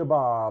nuclear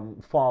bomb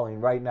falling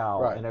right now,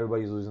 Right. and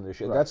everybody's losing their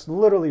shit. Right. That's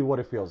literally what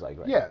it feels like,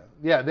 right? Yeah.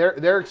 Yeah.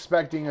 They're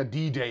expecting a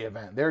D-Day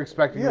event. They're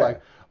expecting Yeah.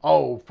 like,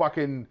 oh,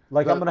 fucking.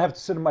 Like I'm gonna have to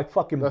sit in my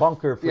fucking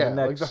bunker for the like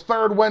next. the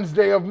third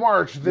Wednesday of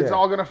March. That's Yeah.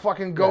 all gonna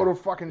fucking go Yeah. to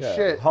fucking Yeah.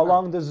 shit. How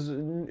long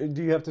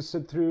do you have to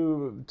sit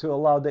through to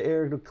allow the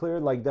air to clear?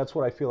 Like that's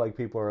what I feel like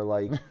people are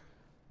like.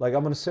 Like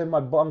I'm gonna sit in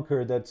my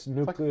bunker that's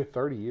nuclear. Like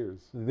 30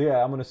 years.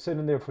 Yeah, I'm gonna sit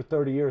in there for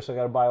 30 years. So I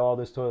gotta buy all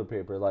this toilet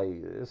paper. Like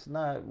it's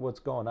not what's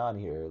going on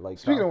here. Like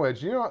Speaking of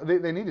which, you know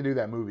they need to do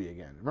that movie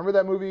again. Remember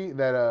that movie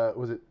that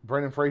was it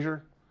Brendan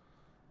Fraser,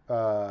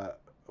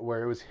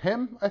 where it was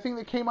him I think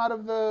that came out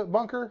of the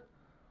bunker.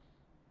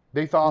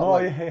 They thought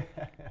like,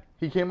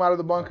 he came out of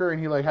the bunker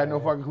and he like had no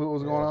fucking clue what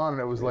was going on, and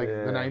it was like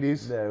the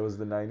 90s. Yeah, it was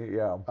the 90s.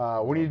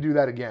 Yeah. We need to do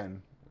that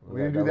again.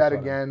 We need to do that that was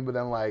funny. again, but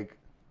then like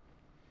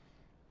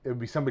it would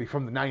be somebody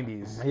from the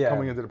 90s Yeah.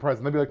 coming into the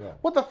present. They'd be like, Yeah.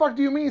 "What the fuck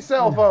do you mean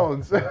cell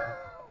phones?"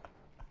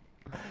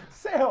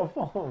 Cell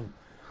phone.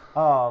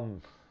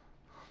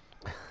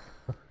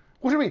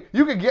 What do you mean?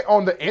 You could get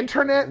on the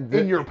internet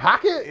in your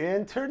pocket?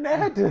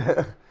 Internet.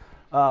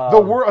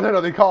 The world?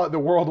 No, they call it the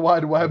World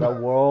Wide Web. The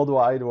World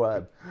Wide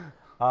Web.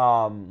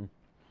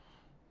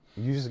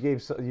 You just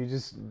gave. You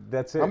just.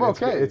 That's it. I'm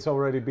okay. It's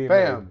already being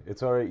Fam, made.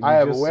 It's already. You I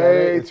have just said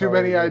way it, it's too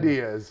many already made.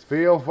 ideas.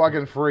 Feel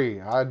fucking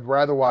free. I'd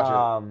rather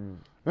watch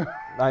it.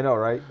 I know,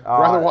 right?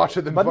 Rather watch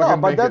it than but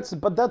fucking no, make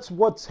but that's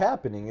what's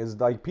happening is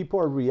like people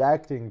are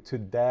reacting to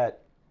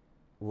that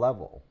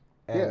level,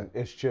 and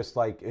Yeah. it's just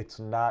like it's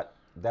not.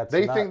 That's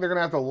They not, think they're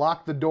gonna have to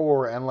lock the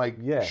door and like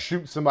Yeah.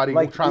 shoot somebody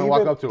like trying to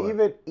walk up to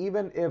it.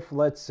 Even if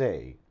let's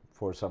say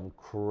for some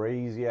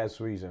crazy ass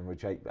reason,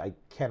 which I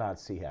cannot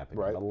see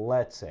happening, Right. but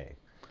let's say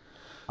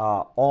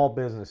all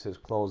businesses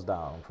close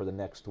down for the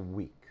next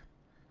week.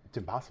 It's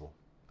impossible.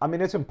 I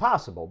mean, it's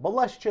impossible, but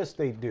let's just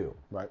they do.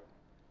 Right.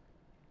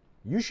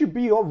 You should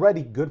be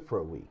already good for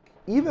a week.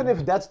 Even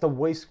if that's the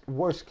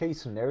worst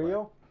case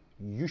scenario,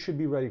 you should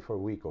be ready for a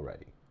week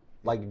already.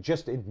 Like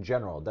just in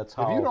general, that's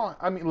how. If you don't,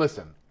 I mean,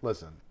 listen.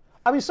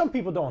 I mean, some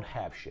people don't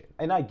have shit,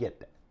 and I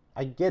get that.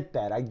 I get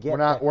that. We're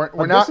not. that. We're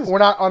But not. this is- We're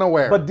not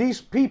unaware. But these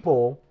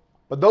people.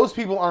 But those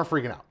people aren't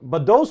freaking out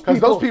But those people.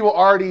 because those people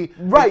already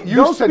Right. used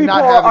Those to people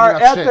not having are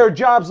enough at shit. their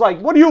jobs like,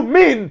 what do you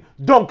mean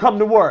don't come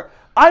to work?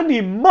 I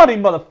need money,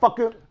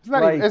 motherfucker. It's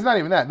not, Like, even, it's not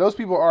even that. Those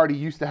people are already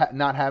used to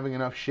not having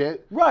enough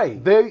shit.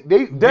 Right. They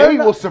They're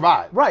not- will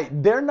survive. Right.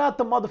 They're not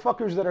the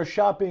motherfuckers that are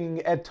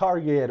shopping at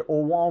Target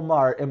or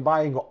Walmart and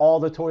buying all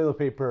the toilet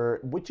paper,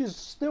 which is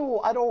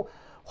still,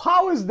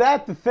 how is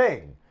that the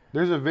thing?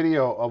 There's a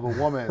video of a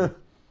woman.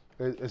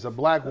 It's a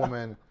black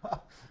woman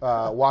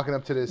walking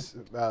up to this,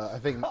 I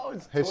think, Oh,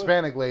 it's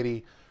Hispanic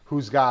lady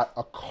who's got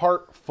a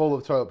cart full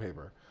of toilet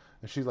paper.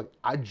 And she's like,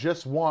 I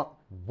just want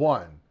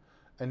one.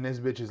 And this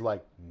bitch is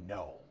like,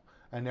 no.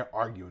 and they're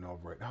arguing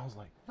over it. And I was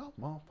like, "No,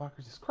 motherfuckers,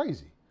 it's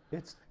crazy."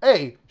 It's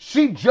Hey,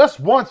 she just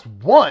wants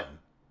one.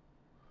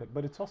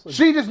 but it's also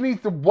She just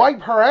needs to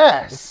wipe her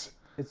ass.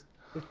 it's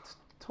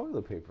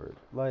toilet paper.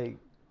 Like,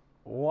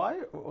 why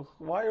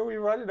are we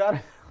running out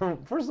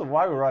of? First of all,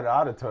 why are we running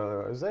out of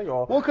toilet paper? Second of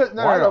all, Well, because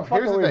why the fuck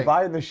Here's are the we thing.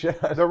 buying the shit?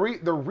 The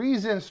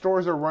reason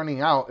stores are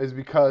running out is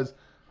because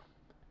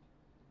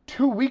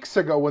 2 weeks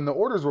ago when the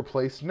orders were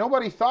placed,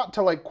 nobody thought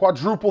to like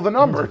quadruple the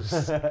numbers.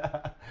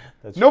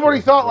 That's Nobody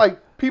true. thought like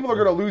people are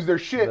gonna lose their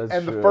shit, That's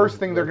and the true. first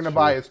thing they're That's gonna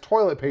true. buy is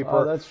toilet paper.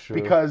 Oh, that's true.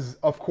 Because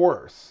of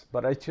course.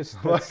 But that's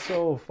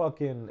so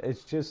fucking.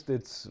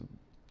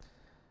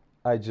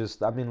 I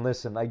mean,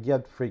 listen, I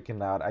get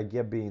freaking out. I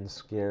get being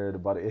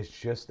scared, but it's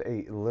just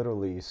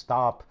literally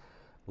stop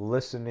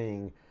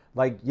listening.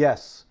 Like,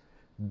 yes,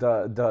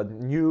 the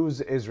news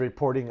is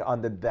reporting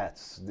on the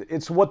deaths.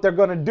 It's what they're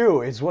gonna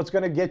do. It's what's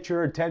gonna get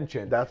your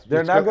attention.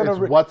 They're not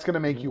gonna. It's what's gonna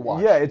make you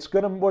watch. Yeah, what's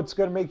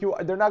gonna make you.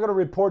 They're not gonna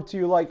report to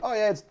you like, oh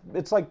yeah,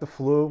 it's like the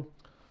flu.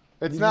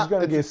 It's You're not just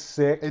gonna get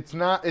sick. It's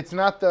not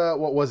the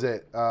what was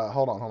it?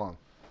 Hold on.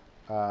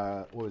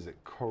 What was it?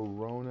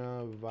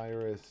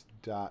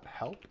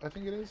 Coronavirus.help, I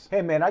think it is.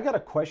 Hey man, I got a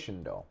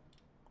question though.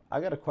 I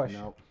got a question.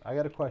 No. I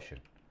got a question.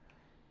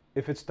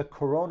 If it's the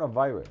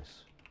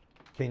coronavirus,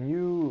 can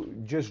you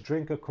just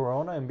drink a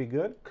Corona and be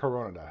good?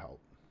 Corona.help.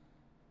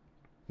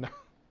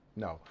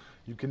 No,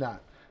 you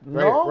cannot.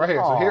 No? Right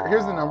here. So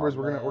here's the Aw, numbers.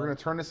 We're man. gonna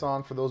turn this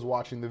on for those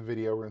watching the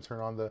video. We're gonna turn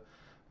on the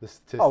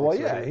statistics. Oh well, right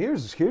yeah. here.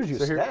 Here's your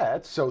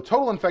stats. So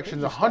total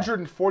infections Here's your stats.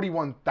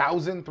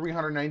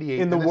 141,398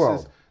 In the and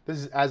world. This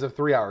is as of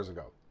 3 hours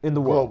ago. In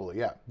the world. Globally,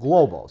 yeah.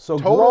 Global. So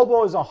Total-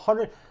 global is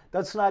 100.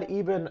 That's not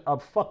even a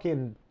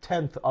fucking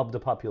tenth of the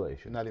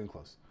population. Not even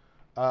close.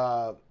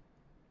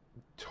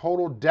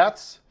 Total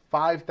deaths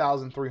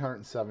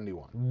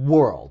 5,371.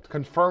 World.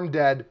 Confirmed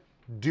dead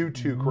due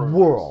to coronavirus.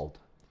 World.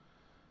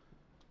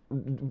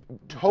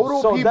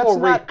 Total So people that's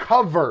not-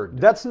 recovered.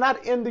 That's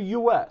not in the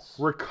U.S.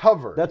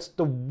 Recovered. That's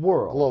the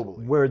world.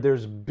 Globally. Where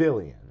there's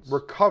billions.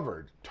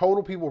 Recovered.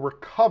 Total people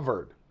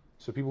recovered.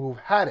 So people who've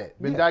had it,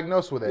 been Yeah.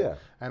 diagnosed with it, Yeah.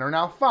 and are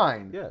now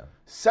fine. Yeah.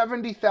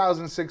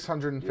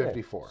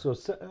 70,654. So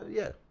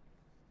yeah.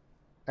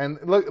 And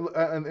look,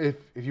 and if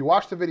you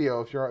watch the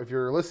video, if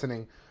you're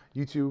listening,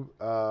 YouTube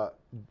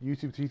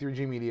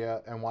T3G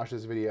Media, and watch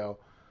this video,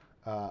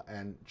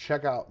 and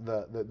check out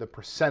the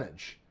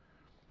percentage.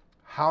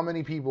 How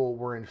many people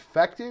were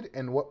infected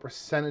and what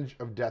percentage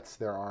of deaths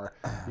there are.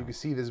 You can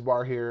see this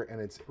bar here, and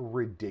it's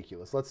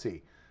ridiculous. Let's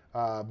see.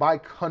 By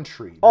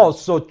country. Oh,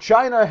 so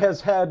China has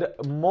had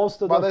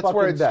most of the Well, that's fucking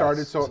where it deaths.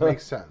 started, so it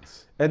makes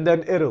sense. And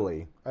then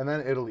Italy. And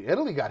then Italy.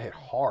 Italy got hit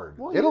hard.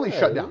 Well, Italy yeah,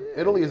 shut down.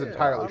 yeah, Italy is yeah.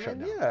 entirely I shut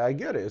mean, down. Yeah, I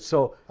get it.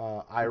 So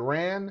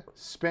Iran,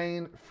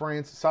 Spain,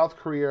 France, South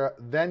Korea,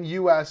 then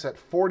U.S. at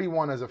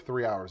 41 as of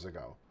 3 hours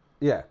ago.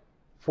 yeah,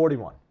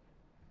 41.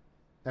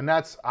 And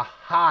that's a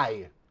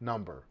high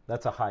number.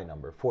 That's a high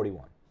number.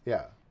 41.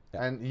 Yeah.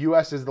 And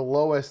U.S. is the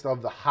lowest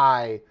of the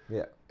high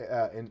Yeah.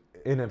 in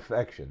In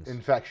infections.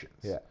 infections.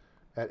 Yeah.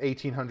 At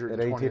 1,800. At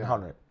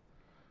 1,800.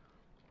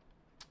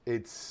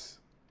 It's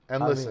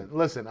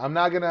listen. I'm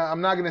not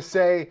gonna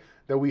say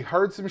that we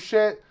heard some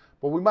shit,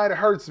 but we might have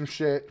heard some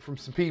shit from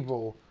some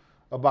people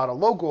about a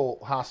local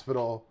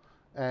hospital.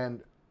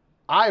 And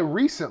I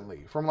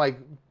recently, from like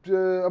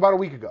about a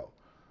week ago,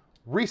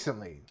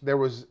 there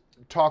was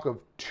talk of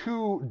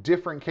 2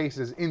 different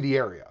cases in the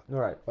area.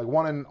 Right. Like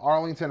one in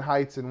Arlington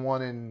Heights and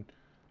one in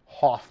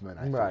Hoffman,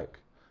 I think. Right.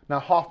 Now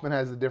Hoffman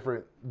has a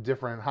different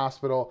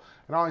hospital,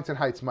 and Arlington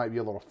Heights might be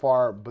a little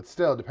far, but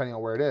still, depending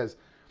on where it is,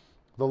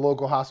 the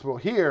local hospital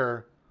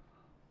here,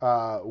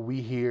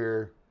 we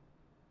hear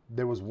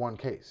there was 1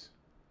 case.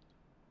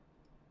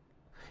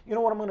 You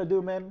know what I'm gonna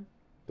do, man?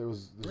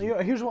 Here's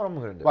what I'm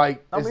gonna do.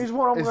 Like, here's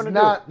what I'm it's gonna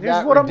not do. Here's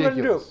that what I'm gonna do.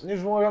 ridiculous.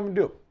 Here's what I'm gonna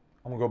do.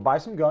 I'm gonna go buy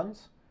some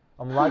guns.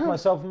 I'm gonna lock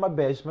myself in my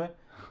basement,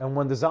 and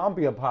when the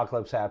zombie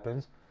apocalypse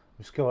happens,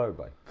 just kill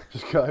everybody.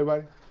 Just kill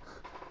everybody.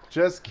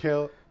 Just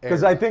kill.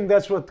 Because I think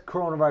that's what the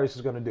coronavirus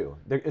is gonna do.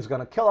 It's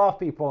gonna kill off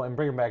people and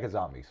bring them back as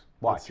zombies.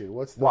 Watch.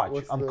 Let's see.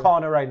 Watch. I'm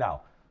calling it right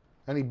now.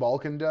 Any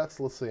Balkan deaths?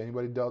 Let's see.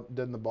 Anybody dead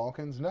in the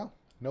Balkans? No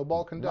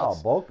Balkan No,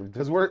 deaths. Balkan.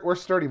 Because we're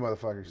sturdy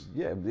motherfuckers.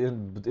 Yeah.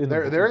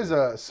 There is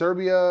a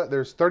Serbia.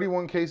 There's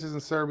 31 cases in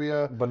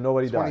Serbia. But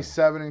nobody died.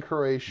 27 in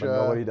Croatia.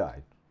 But nobody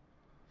died.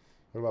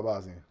 What about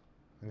Bosnia?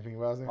 Anything in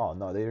Bosnia? Oh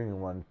no, they don't even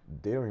want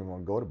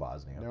to go to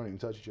Bosnia. They don't even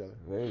touch each other.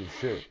 They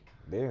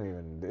don't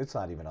even. It's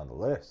not even on the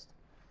list.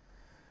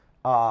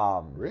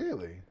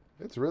 Really?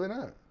 It's really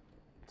not.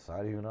 It's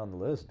not even on the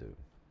list, dude.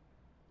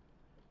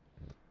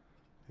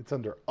 It's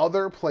under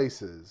other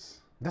places.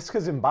 That's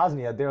because in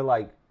Bosnia they're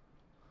like,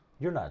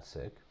 you're not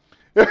sick.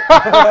 You're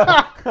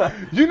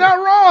not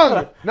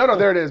wrong. No,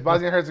 there it is.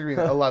 Bosnia and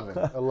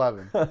Herzegovina,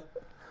 11.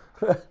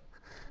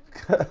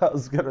 I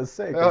was gonna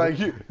say. They're like,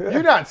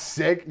 you're not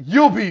sick.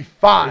 You'll be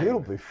fine. You'll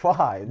be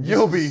fine.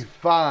 You'll be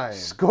fine.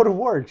 Just go to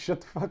work.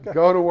 Shut the fuck up.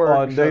 Go to work.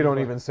 Oh, Shut they the don't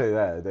fuck- even say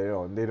that. They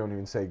don't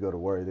even say go to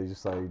work. They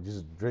just like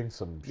just drink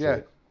some Yeah.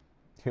 shit.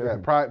 Yeah,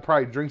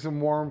 probably drink some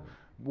warm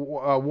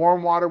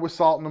Warm water with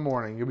salt in the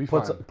morning. You'll be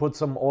fine. Put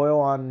some oil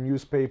on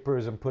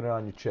newspapers and put it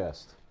on your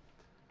chest.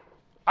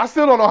 I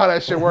still don't know how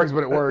that shit works,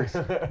 but it works.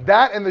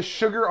 That and the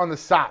sugar on the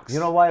socks. You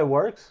know why it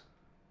works?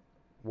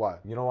 Why?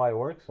 You know why it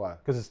works? Why?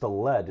 Because it's the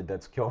lead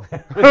that's killing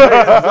everything.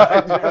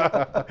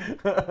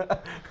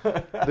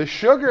 The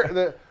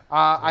sugar.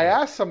 I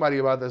asked somebody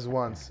about this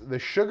once. The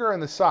sugar in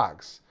the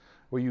socks,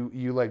 where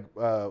you like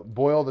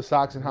boil the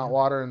socks in hot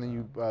water and then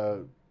you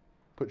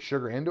put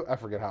sugar into it. I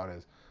forget how it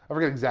is. I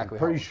forget exactly.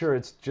 Pretty sure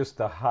it's just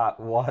the hot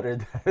water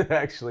that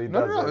actually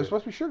does No. it. There's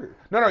supposed to be sugar.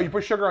 No. You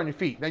put sugar on your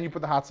feet. Then you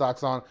put the hot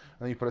socks on, and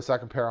then you put a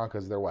second pair on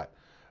because they're wet.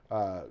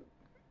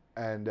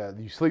 And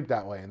you sleep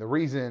that way. And the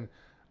reason,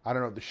 I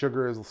don't know if the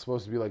sugar is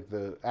supposed to be like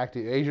the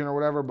active agent or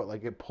whatever, but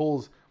like it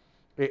pulls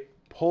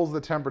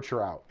the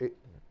temperature out. It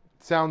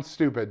sounds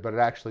stupid, but it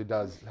actually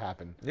does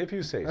happen. If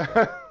you say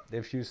so.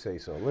 If you say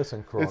so.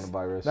 Listen,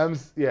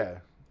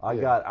 coronavirus.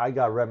 I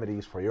got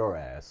remedies for your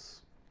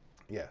ass.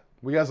 Yeah.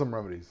 We got some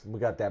remedies. We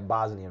got that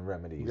Bosnian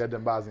remedies. We got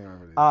them Bosnian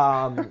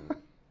remedies.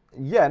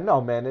 Yeah, no,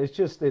 man. It's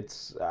just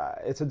it's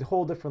a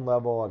whole different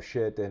level of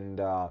shit, and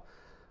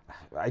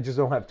I just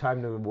don't have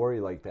time to worry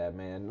like that,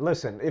 man.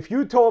 Listen, if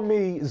you told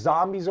me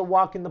zombies are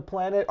walking the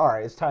planet, all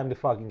right, it's time to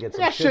fucking get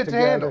some shit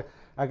together. Handle.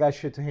 I got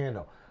shit to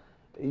handle.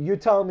 You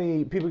telling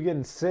me people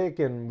getting sick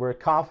and we're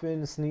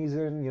coughing,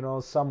 sneezing,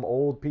 some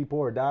old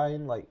people are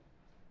dying, like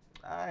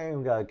I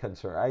ain't got a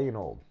concern. I ain't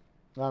old.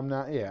 I'm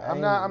not. Yeah, I'm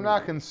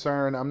not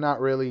concerned. I'm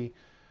not really.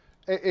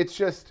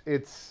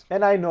 It's.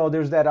 And I know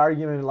there's that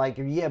argument, like,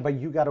 yeah, but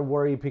you got to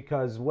worry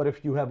because what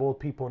if you have old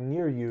people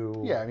near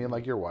you? Yeah, I mean,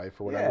 like your wife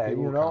or whatever.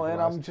 Yeah,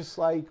 and I'm just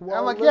like, well,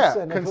 I'm like,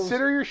 listen,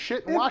 consider your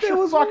shit and wash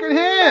your fucking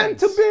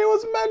hands. It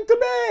was meant to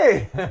be.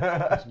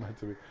 It's meant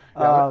to be.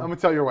 Yeah, I'm gonna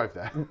tell your wife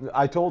that.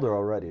 I told her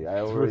already.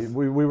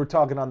 We were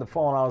talking on the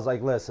phone. I was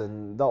like,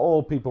 listen, the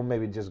old people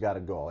maybe just got to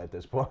go at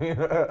this point.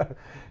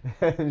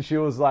 And she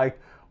was like,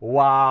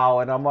 wow.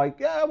 And I'm like,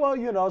 yeah,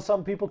 well,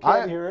 some people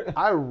can't hear it.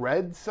 I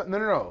read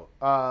no.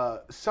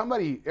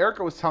 Somebody,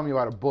 Erica was telling me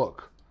about a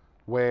book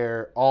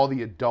where all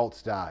the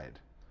adults died.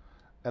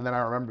 And then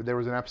I remember there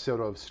was an episode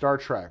of Star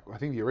Trek, I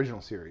think the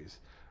original series,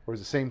 where it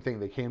was the same thing.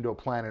 They came to a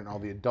planet and all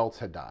the adults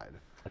had died.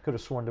 I could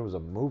have sworn there was a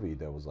movie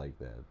that was like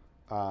that.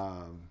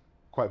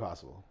 Quite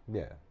possible.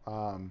 Yeah.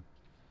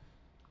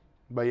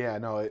 But yeah,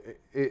 no,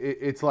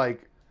 it's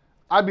like,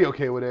 I'd be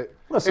okay with it.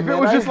 Listen, if it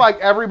was just like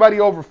everybody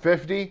over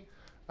 50,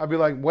 I'd be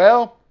like,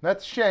 well,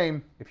 that's a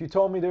shame. If you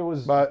told me there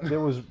was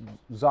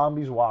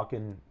zombies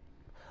walking,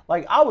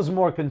 like I was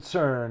more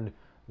concerned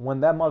when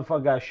that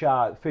motherfucker got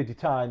shot 50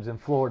 times in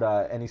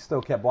Florida and he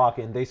still kept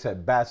walking. They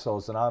said bath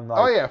salts, and I'm like,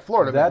 oh yeah,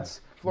 Florida.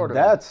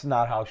 That's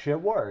not how shit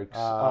works.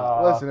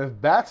 Listen,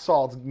 if bath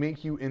salts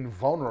make you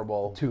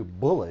invulnerable to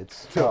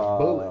bullets,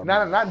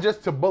 not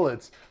just to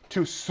bullets,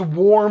 to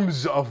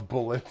swarms of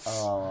bullets,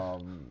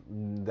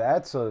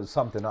 that's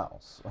something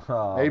else.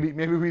 Maybe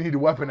we need to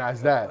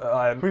weaponize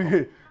that. We need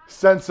to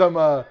send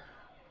some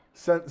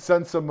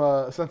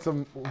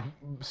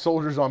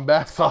soldiers on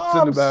bath salts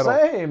into battle.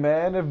 I'm saying,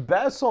 man, if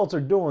bath salts are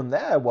doing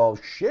that, well,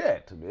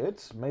 shit,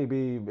 it's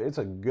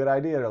a good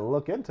idea to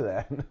look into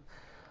that.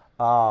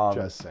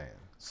 Just saying.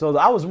 So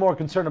I was more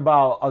concerned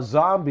about a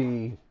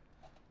zombie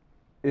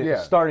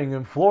starting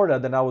in Florida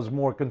than I was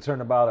more concerned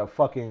about a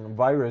fucking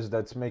virus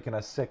that's making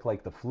us sick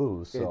like the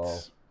flu. So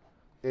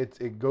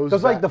it goes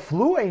because like the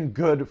flu ain't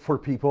good for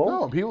people.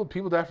 No,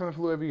 people die from the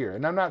flu every year,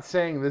 and I'm not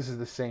saying this is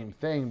the same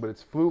thing, but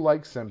it's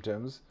flu-like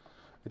symptoms.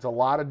 It's a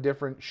lot of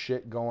different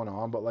shit going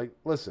on. But like,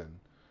 listen,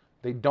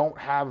 they don't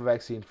have a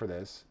vaccine for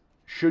this.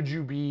 Should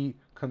you be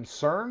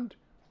concerned?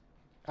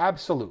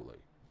 Absolutely.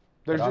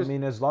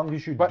 As long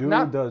as you do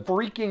not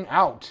freaking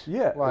out.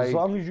 Yeah, as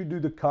long as you do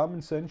the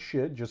common sense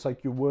shit, just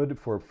like you would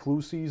for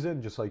flu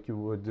season, just like you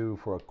would do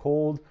for a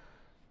cold,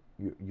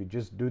 you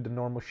just do the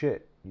normal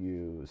shit.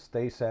 You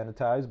stay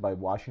sanitized by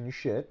washing your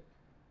shit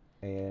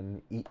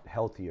and eat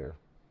healthier.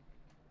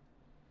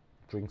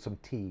 Drink some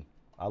tea.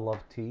 I love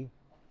tea.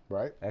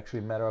 Right. Actually,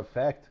 matter of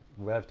fact,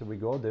 after we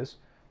go this,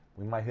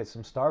 we might hit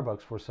some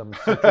Starbucks for some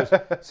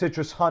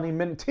citrus honey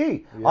mint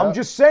tea. Yep. I'm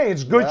just saying,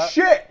 it's good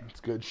shit. It's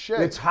good shit.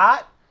 It's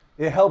hot.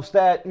 It helps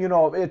that,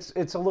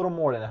 it's a little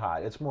more than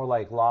hot. It's more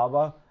like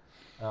lava.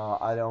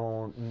 I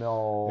don't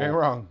know. You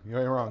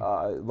ain't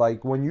wrong.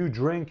 Like when you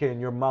drink and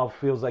your mouth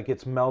feels like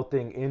it's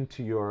melting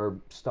into your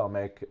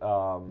stomach,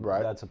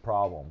 right. That's a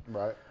problem.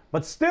 Right.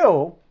 But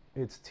still,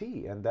 it's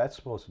tea, and that's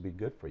supposed to be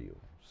good for you.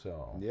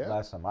 So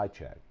last time I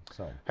checked.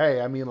 So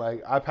hey, I mean,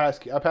 like I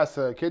passed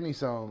a kidney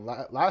stone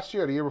last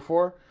year, the year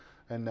before,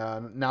 and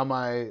now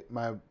my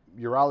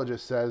urologist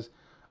says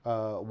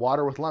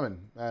water with lemon.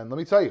 And let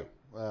me tell you.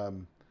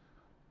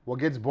 What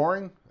gets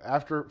boring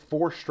after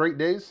 4 straight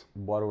days?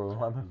 Water with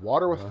lemon.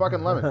 Water with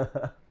fucking lemon.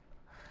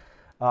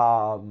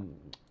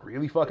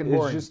 Really fucking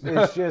boring.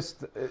 It's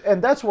just,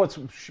 and that's what's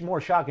more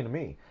shocking to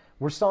me.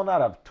 We're selling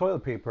out of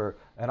toilet paper,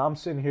 and I'm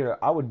sitting here.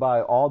 I would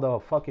buy all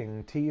the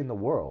fucking tea in the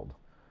world.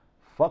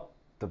 Fuck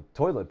the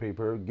toilet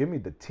paper. Give me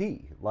the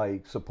tea.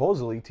 Like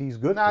supposedly tea's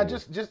good. Nah, for you.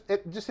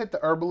 just hit the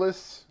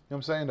herbalists. You know what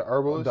I'm saying? The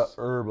herbalists.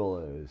 The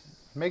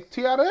herbalist. Make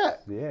tea out of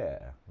that. Yeah.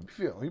 You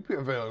feel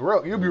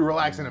real. You'll be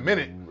relaxed in a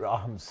minute.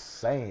 I'm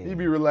saying. You'll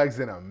be relaxed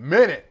in a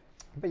minute.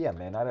 But yeah,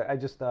 man, I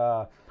just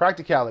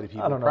practicality,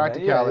 people. I don't know.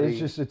 Practicality. Man.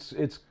 Yeah,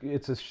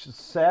 it's a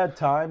sad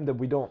time that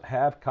we don't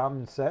have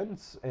common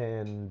sense,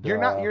 and you're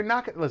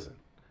not gonna listen.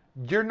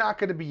 You're not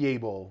gonna be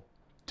able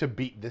to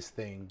beat this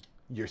thing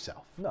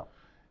yourself. No.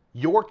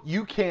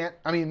 You can't.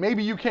 I mean,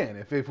 maybe you can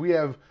if we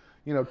have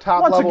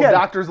top Once level again,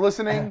 doctors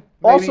listening.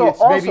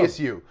 maybe It's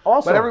you.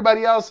 But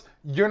everybody else,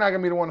 you're not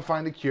gonna be the one to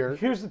find the cure.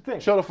 Here's the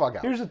thing. Chill the fuck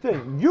out. Here's the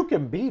thing. You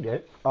can beat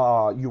it.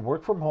 You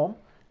work from home.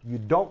 You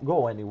don't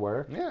go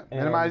anywhere. Yeah.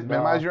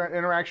 Minimize your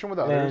interaction with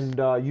others.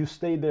 And you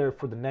stay there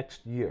for the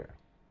next year.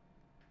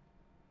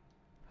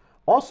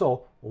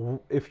 Also,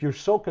 if you're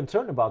so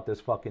concerned about this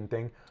fucking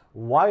thing,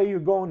 why are you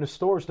going to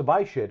stores to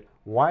buy shit?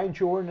 Why aren't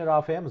you ordering it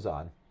off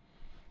Amazon?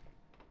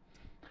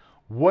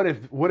 What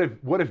if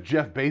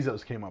Jeff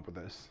Bezos came up with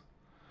this?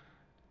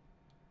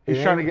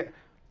 He's trying to get.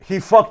 He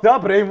fucked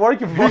up. It ain't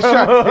working for him. He's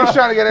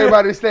trying to get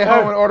everybody to stay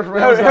home and order from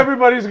Amazon.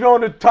 Everybody's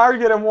going to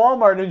Target and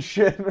Walmart and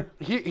shit.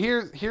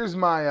 Here's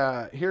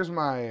my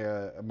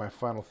my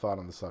final thought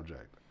on the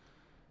subject.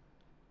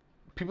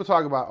 People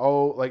talk about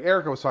like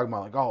Erica was talking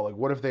about like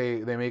what if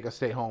they make us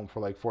stay home for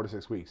like 4 to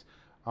 6 weeks?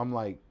 I'm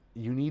like,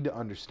 you need to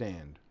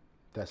understand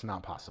that's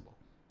not possible.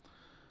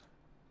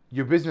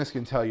 Your business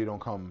can tell you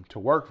don't come to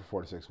work for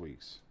 4 to 6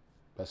 weeks.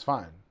 That's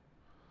fine.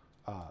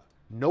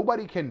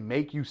 Nobody can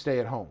make you stay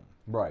at home.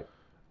 Right.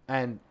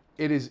 And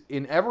it is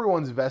in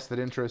everyone's vested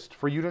interest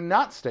for you to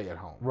not stay at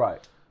home.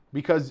 Right.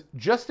 Because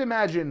just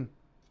imagine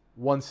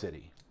one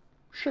city,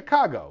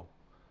 Chicago,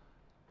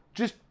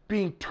 just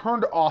being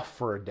turned off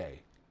for a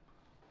day.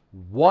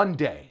 One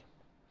day.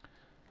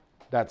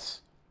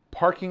 That's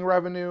parking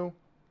revenue,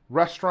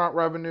 restaurant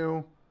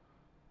revenue,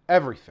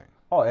 everything.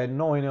 Oh, and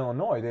knowing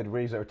Illinois, they'd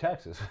raise their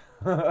taxes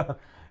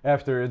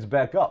after it's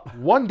back up.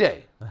 One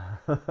day.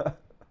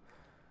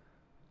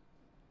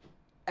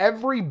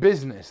 Every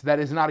business that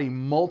is not a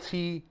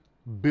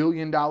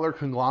multi-billion-dollar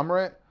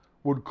conglomerate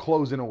would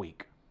close in a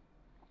week.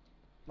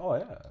 Oh,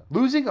 yeah.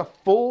 Losing a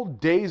full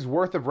day's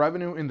worth of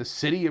revenue in the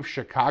city of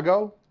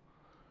Chicago?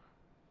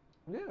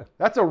 Yeah.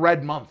 That's a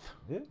red month.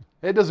 Yeah.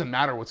 It doesn't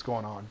matter what's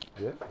going on.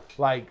 Yeah.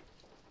 Like,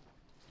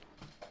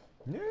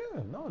 yeah,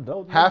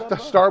 no. Half the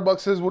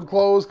Starbuckses would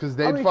close because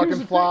they'd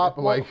fucking flop.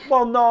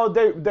 Well, no,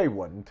 they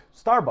wouldn't.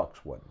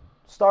 Starbucks wouldn't.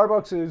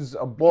 Starbucks is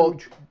a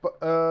huge...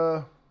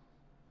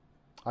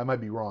 I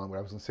might be wrong, but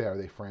I was going to say, are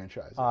they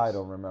franchises? I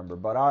don't remember,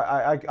 but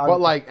I but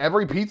like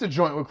every pizza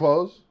joint would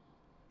close.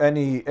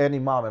 Any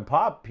mom and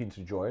pop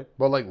pizza joint.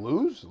 But like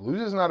Lou's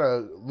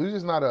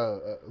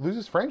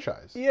is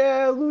franchise.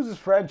 Yeah, Lou's is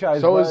franchise.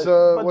 So is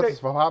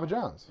for Papa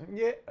John's.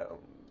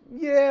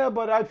 Yeah,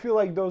 but I feel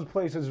like those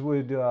places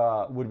would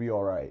be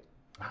all right.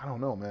 I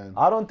don't know, man.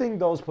 I don't think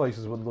those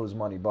places would lose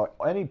money, but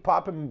any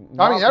pop and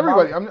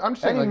everybody. I'm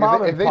saying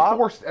like if they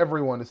forced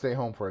everyone to stay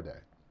home for a day.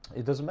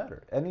 It doesn't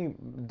matter.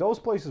 Those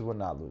places would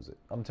not lose it.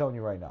 I'm telling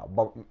you right now.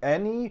 But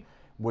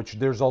which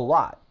there's a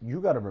lot. You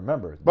got to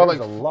remember. But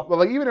like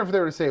even if they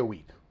were to say a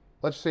week,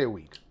 let's say a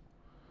week.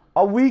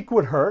 A week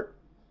would hurt,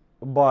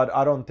 but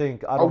I don't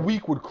think a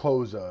week would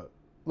close a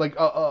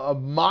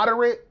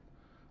moderate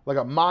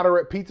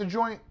pizza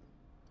joint.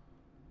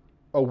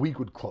 A week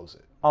would close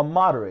it. A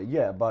moderate,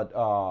 yeah, but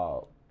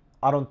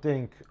I don't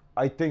think.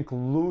 I think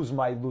Lou's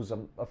might lose a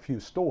few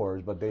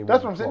stores, but they.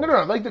 That's what I'm saying.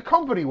 No. Like the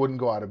company wouldn't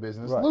go out of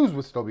business. Right. Lou's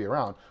would still be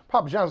around.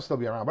 Papa John's would still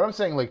be around. But I'm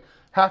saying like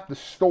half the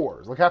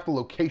stores, like half the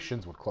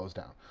locations would close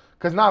down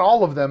because not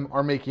all of them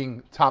are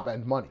making top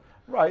end money.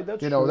 Right. That's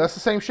true. That's the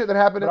same shit that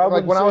happened.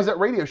 Like when I was at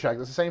Radio Shack,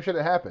 that's the same shit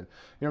that happened.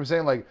 You know what I'm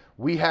saying? Like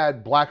we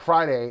had Black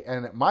Friday,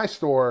 and at my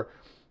store,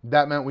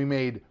 that meant we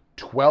made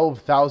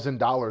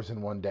 $12,000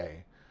 in one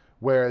day,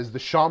 whereas the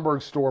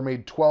Schaumburg store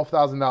made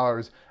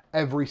 $12,000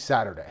 every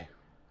Saturday.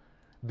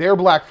 Their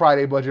Black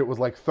Friday budget was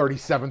like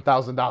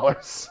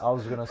 $37,000. I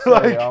was gonna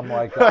say,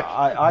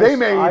 they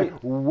made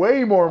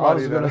way more money. I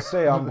was gonna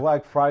say on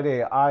Black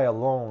Friday, I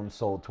alone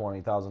sold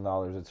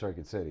 $20,000 at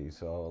Circuit City.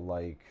 So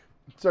like,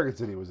 Circuit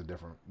City was a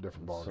different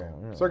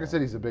ballgame. Circuit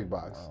City's a big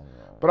box,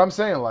 but I'm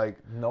saying like,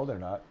 no, they're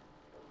not.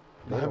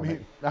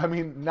 I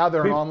mean, now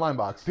they're an online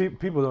box.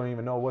 People don't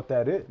even know what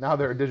that is. Now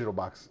they're a digital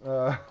box.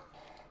 No,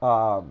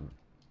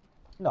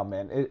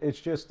 man,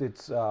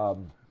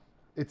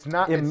 it's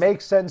not. It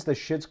makes sense that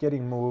shit's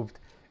getting moved.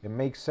 It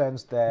makes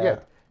sense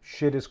that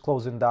shit is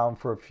closing down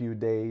for a few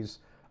days.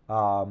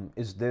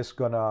 Is this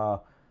gonna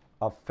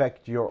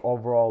affect your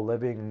overall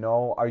living?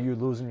 No. Are you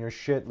losing your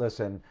shit?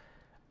 Listen,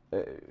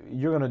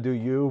 you're gonna do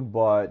you,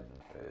 but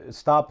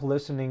stop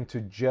listening to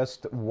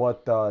just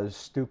what the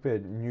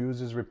stupid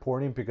news is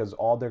reporting, because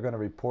all they're gonna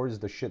report is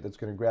the shit that's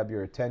gonna grab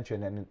your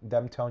attention, and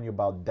them telling you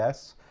about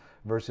deaths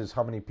versus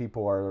how many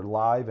people are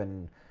alive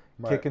and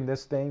kicking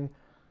this thing.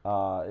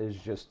 Is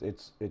just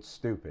it's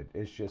stupid.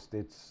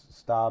 It's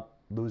stop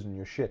losing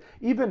your shit.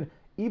 Even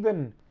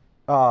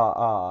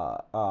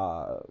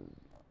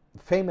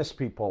famous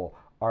people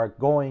are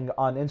going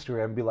on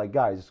Instagram and be like,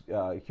 guys,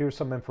 here's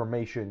some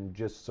information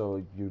just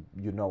so you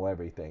know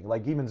everything.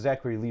 Like even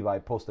Zachary Levi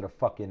posted a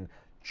fucking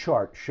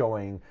chart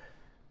showing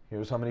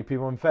here's how many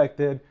people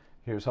infected,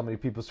 here's how many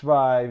people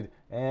survived,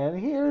 and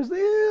here's the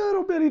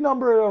little bitty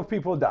number of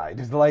people died.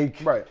 It's like,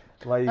 right.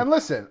 And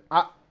listen,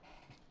 I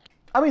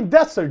mean,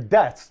 deaths are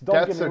deaths. Don't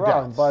deaths get me are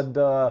wrong, deaths.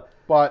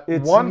 but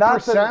it's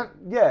 1%.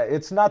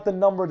 It's not the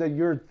number that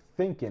you're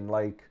thinking.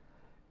 Like,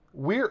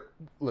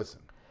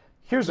 listen.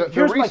 Here's the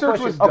my research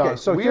question. was done. Okay,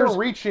 so we're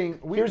reaching.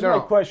 Here's my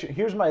question.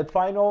 Here's my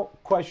final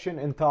question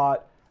and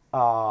thought.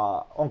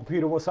 Uncle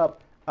Peter, what's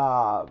up? What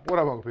up,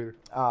 Uncle Peter?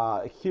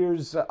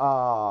 Here's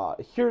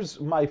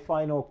my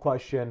final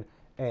question,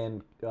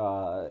 and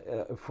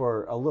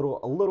for a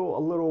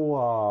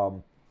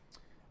little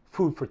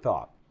food for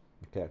thought.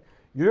 Okay,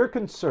 you're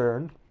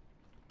concerned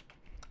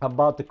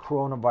about the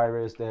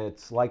coronavirus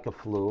that's like a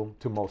flu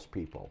to most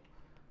people.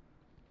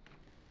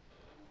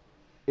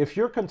 If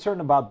you're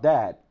concerned about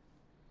that,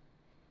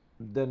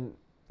 then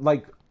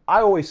like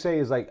I always say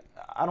is like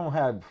I don't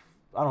have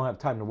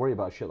time to worry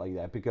about shit like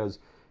that, because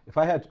if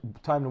I had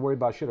time to worry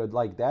about shit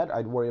like that,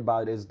 I'd worry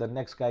about, is the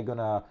next guy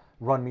gonna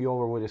run me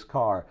over with his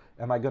car?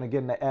 Am I gonna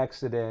get in an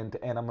accident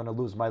and I'm gonna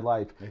lose my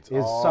life?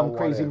 Is some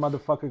crazy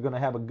motherfucker gonna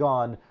have a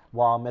gun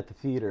while I'm at the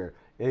theater?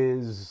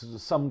 Is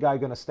some guy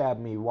gonna stab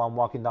me while I'm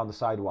walking down the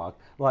sidewalk?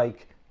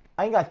 Like,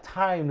 I ain't got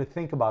time to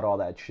think about all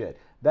that shit.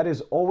 That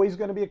is always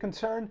gonna be a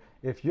concern.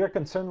 If you're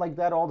concerned like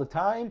that all the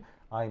time,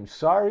 I'm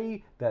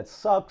sorry, that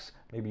sucks.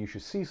 Maybe you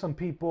should see some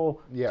people,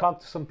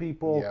 talk to some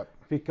people,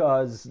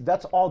 because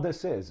that's all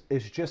this is.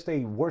 It's just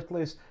a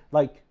worthless,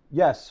 like,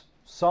 yes,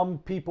 some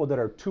people that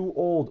are too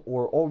old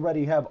or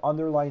already have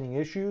underlying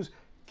issues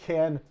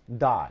can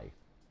die.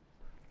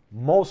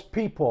 Most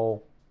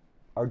people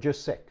are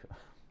just sick.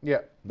 Yeah,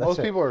 most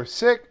people are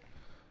sick.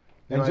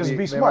 And just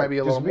be smart. They might be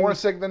a little more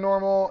sick than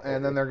normal,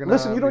 and then they're going to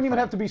listen, you don't even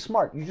have to be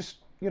smart. You just,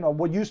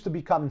 what used to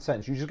be common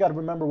sense. You just got to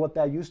remember what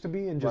that used to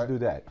be and just do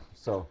that.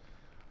 So,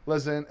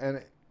 listen,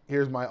 and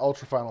here's my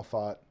ultra final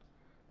thought.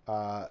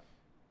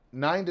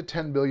 9 to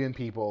 10 billion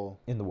people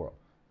in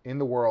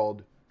the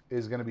world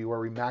is going to be where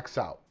we max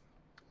out.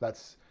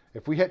 That's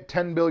if we hit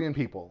 10 billion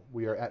people,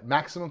 we are at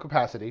maximum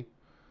capacity,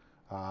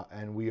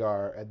 and we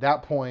are at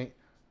that point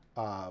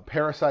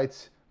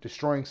parasites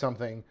destroying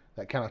something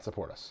that cannot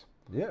support us.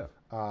 Yeah.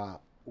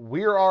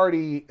 We're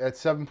already at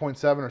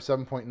 7.7 or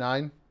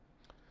 7.9.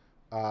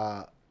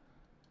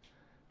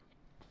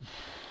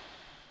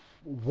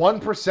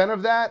 1%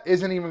 of that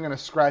isn't even going to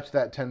scratch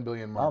that 10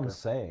 billion marker. I'm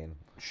saying,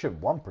 shit,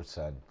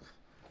 1%.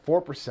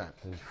 4%.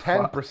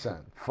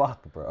 10%.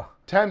 Fuck, bro.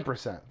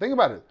 10%. Think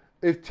about it.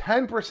 If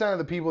 10% of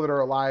the people that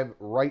are alive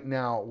right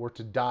now were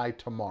to die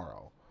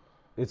tomorrow,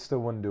 it still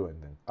wouldn't do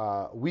anything.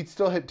 We'd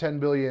still hit 10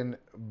 billion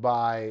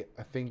by,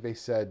 I think they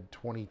said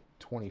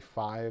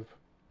 2025.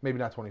 Maybe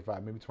not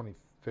 25, maybe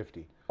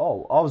 2050.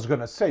 Oh, I was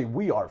going to say,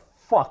 we are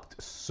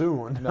fucked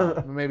soon.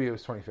 No, maybe it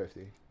was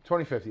 2050.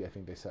 2050, I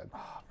think they said.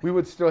 We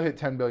would still hit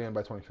 10 billion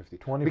by 2050.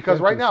 Because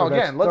right now, so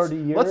again,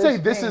 let's say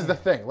this is the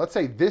thing. Let's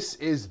say this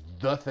is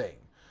the thing.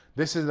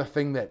 This is the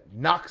thing that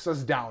knocks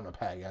us down a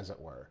peg, as it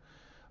were.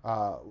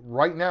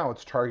 Right now,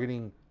 it's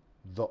targeting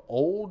the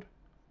old,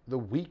 the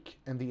weak,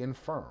 and the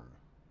infirm.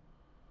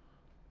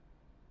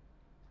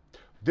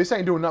 This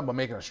ain't doing nothing but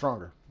making us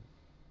stronger.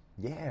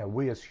 Yeah,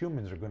 we as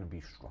humans are going to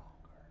be stronger.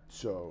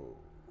 So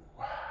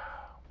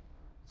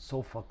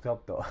fucked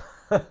up, though.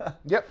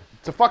 Yep,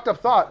 it's a fucked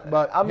up thought,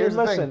 but I mean, here's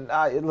listen,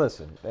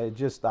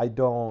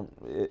 the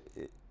thing.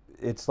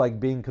 It's like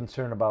being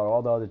concerned about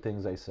all the other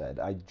things I said.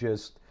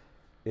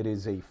 It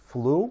is a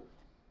flu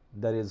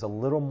that is a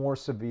little more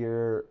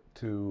severe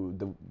to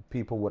the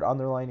people with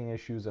underlying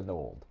issues and the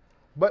old.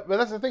 But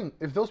that's the thing.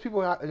 If those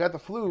people got the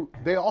flu,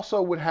 they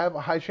also would have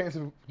a high chance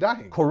of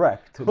dying.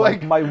 Correct.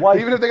 Like my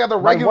wife, even if they got the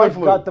regular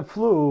flu. My wife got the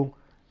flu.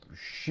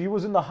 She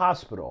was in the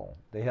hospital.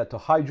 They had to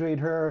hydrate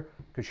her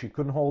because she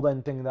couldn't hold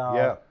anything down.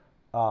 Yeah.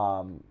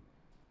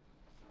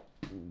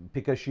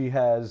 Because she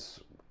has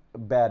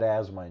bad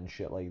asthma and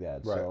shit like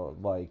that. Right. So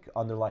like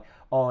underlying.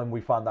 Oh, and we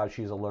found out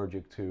she's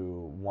allergic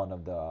to one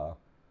of the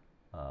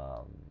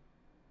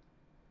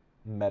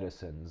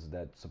medicines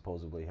that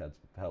supposedly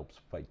helps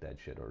fight that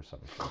shit or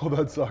something. Oh,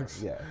 that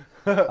sucks. Yeah.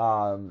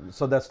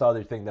 So that's the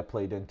other thing that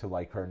played into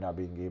like her not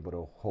being able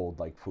to hold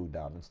like food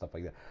down and stuff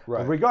like that. Right.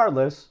 But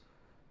regardless,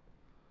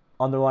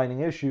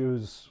 underlying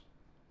issues,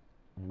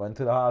 went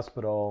to the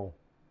hospital,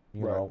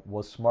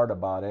 was smart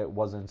about it,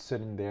 wasn't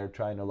sitting there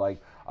trying to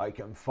like, I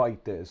can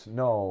fight this.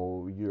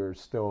 No, you're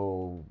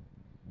still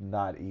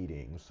not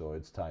eating, so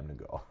it's time to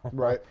go.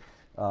 Right.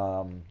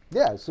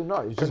 Yeah, so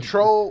no, it's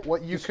control just,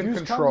 what you can use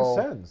control.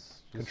 Common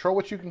sense. Control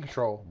what you can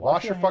control.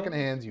 Wash your fucking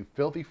hands, you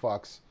filthy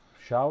fucks.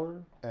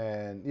 Shower.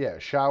 And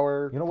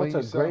shower. You know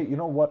what's great? You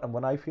know what?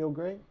 When I feel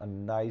great, a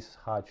nice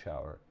hot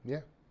shower.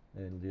 Yeah.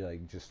 And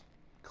like just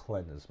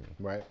cleanses me.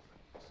 Right.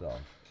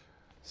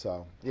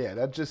 So yeah,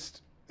 that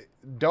just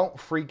don't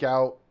freak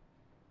out.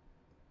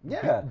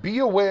 Yeah. Be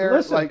aware.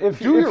 Listen, like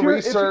do your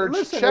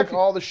research. Check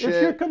all the shit.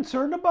 If you're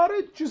concerned about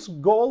it,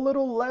 just go a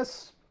little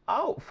less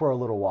out for a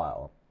little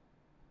while.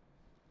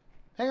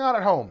 hang out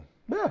at home.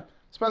 Yeah.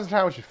 Spend some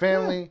time with your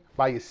family,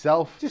 by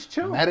yourself. Just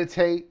chill.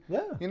 Meditate.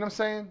 Yeah. You know what I'm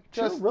saying?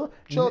 Chill, Just really.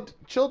 chill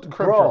at the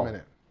crib Bro. for a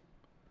minute.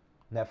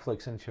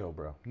 Netflix and chill,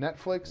 bro.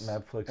 Netflix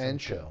and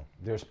chill.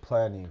 There's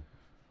plenty.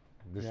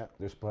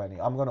 There's plenty.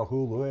 I'm gonna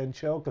Hulu and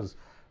chill because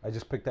I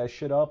just picked that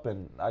shit up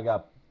and I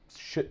got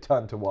shit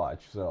ton to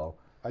watch. So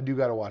I do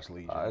gotta watch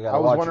Legion. I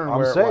was wondering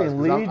where it was.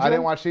 Legion, I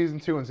didn't watch season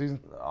 2 and season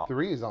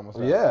 3 is almost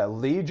out. Yeah,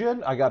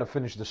 Legion. I got to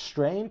finish The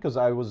Strain because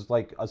I was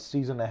like a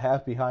season and a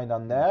half behind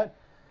on that.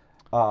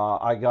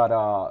 I got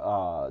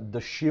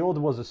The Shield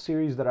was a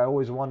series that I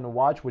always wanted to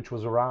watch, which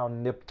was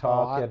around Nip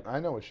Tuck. I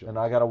know what Shield. And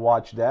I got to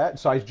watch that.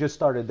 So I just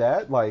started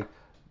that. Like,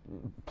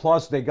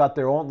 plus they got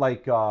their own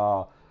like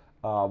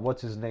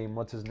what's his name?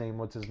 They got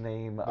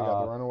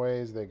the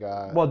Runaways. They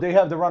got. Well, they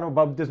have the Runaways,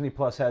 but Disney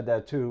Plus had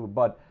that too.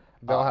 But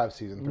they'll have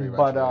season 3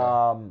 eventually.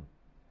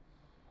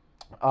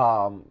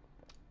 But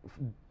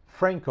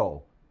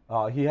Franco.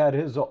 He had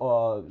his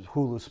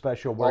Hulu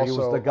special where he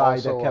was the guy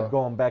that kept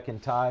going back in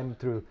time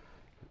through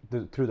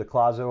the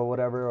closet or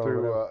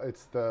whatever.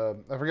 It's the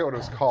I forget what it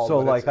was called. So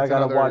like I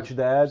gotta watch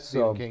that.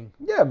 So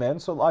yeah, man.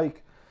 So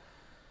like,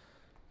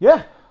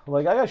 yeah,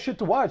 like I got shit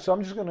to watch. So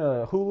I'm just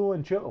gonna Hulu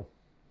and chill.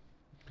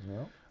 You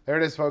know? There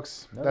it is,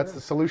 folks. That's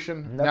the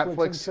solution.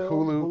 Netflix, chill,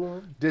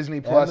 Hulu, Disney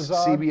Plus,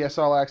 Amazon. CBS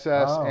All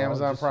Access,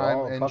 Amazon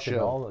Prime, and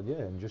chill.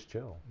 And just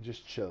chill.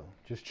 Just chill.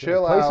 Just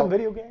chill. Play out. some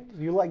video games.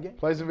 You like games?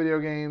 Play some video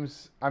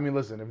games. I mean,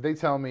 listen, if they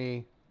tell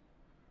me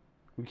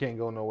we can't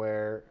go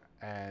nowhere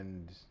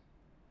and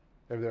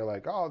if they're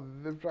like, oh,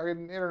 the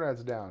fucking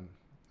internet's down,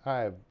 I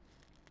have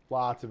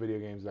lots of video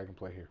games that I can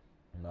play here.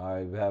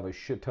 I have a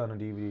shit ton of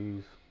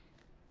DVDs.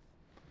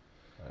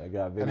 I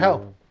got video. And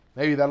hell,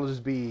 maybe that'll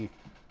just be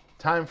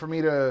time for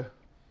me to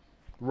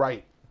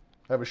write.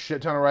 I have a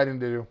shit ton of writing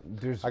to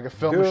do. I can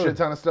film a shit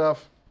ton of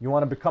stuff. You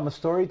want to become a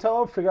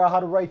storyteller? Figure out how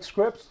to write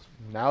scripts?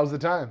 Now's the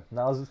time.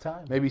 Now's the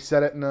time. Maybe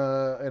set it in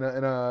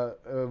a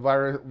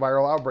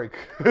viral outbreak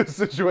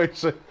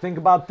situation. Think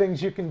about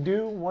things you can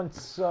do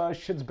once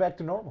shit's back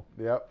to normal.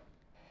 Yep.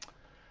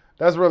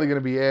 That's really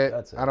gonna be it.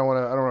 That's it. I don't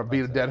want to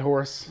beat a dead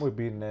horse. We're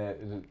beating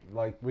it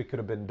like we could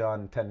have been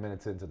done 10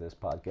 minutes into this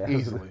podcast.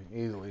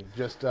 Easily.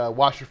 Just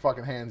wash your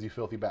fucking hands, you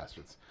filthy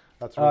bastards.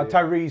 That's really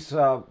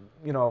Tyrese,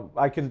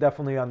 I can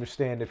definitely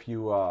understand if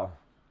you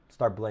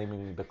start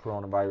blaming the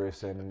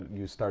coronavirus and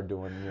you start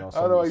doing,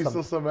 I know you're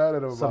still so mad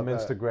at him some about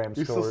that. Instagram stories.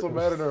 You're still so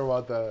mad at her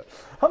about that.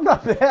 I'm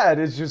not mad.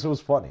 It was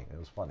funny. It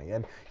was funny,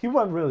 and he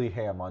went really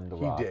ham on The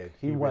Rock. He did.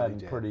 He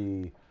went really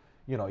pretty.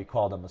 He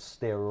called him a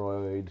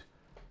steroid.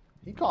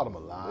 He called him a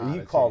lot. He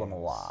called him a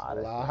lot.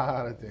 A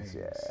lot of things.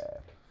 Yeah.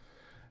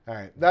 All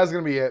right, that's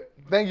gonna be it.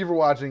 Thank you for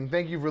watching.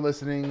 Thank you for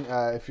listening.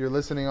 If you're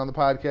listening on the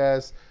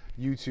podcast,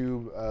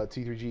 YouTube,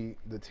 T3G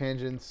The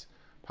Tangents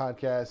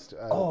podcast.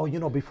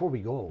 Before we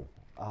go,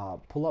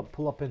 pull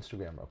up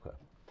Instagram real quick.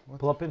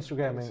 Pull up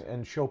Instagram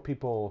and show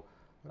people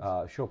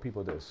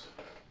this.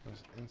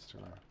 What's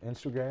Instagram?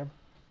 Instagram,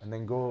 and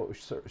then go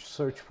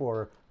search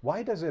for.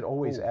 Why does it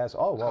always ask?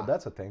 Oh well,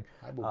 that's a thing.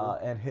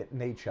 And hit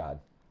Nade Shot.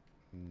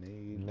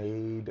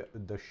 Nade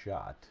the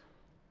Shot.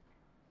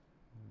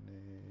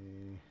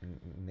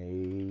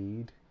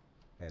 Nade,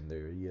 and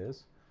there he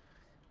is.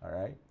 All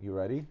right, you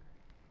ready?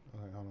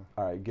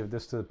 All right, give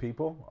this to the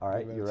people. All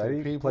right, you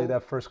ready? Play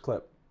that first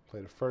clip.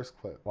 Play the first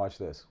clip. Watch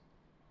this.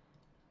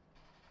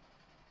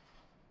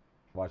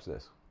 Watch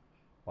this.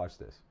 Watch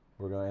this.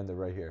 We're going to end it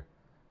right here.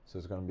 So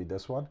it's going to be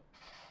this one.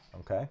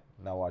 Okay?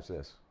 Now watch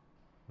this.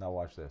 Now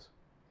watch this.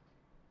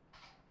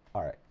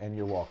 All right, and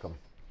you're welcome.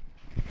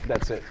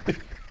 That's it.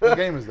 What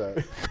game is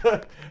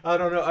that? I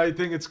don't know. I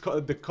think it's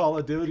called the Call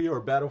of Duty or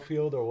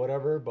Battlefield or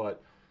whatever,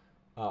 but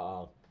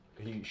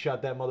he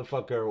shot that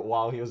motherfucker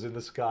while he was in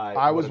the sky.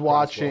 I was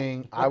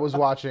watching,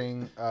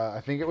 I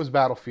think it was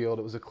Battlefield.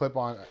 It was a clip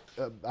on,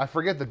 I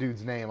forget the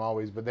dude's name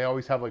always, but they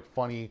always have like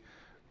funny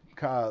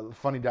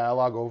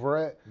dialogue over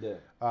it.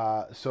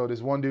 Yeah. So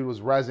this one dude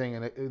was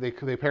rezzing and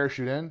they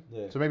parachute in.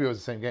 Yeah. So maybe it was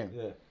the same game.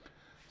 Yeah.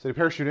 So they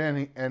parachute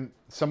in and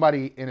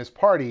somebody in his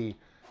party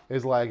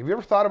is like, have you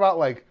ever thought about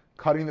like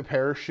cutting the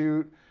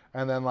parachute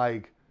and then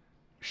like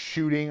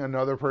shooting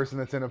another person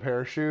that's in a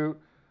parachute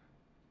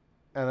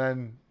and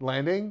then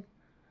landing?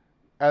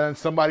 And then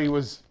somebody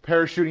was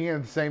parachuting in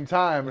at the same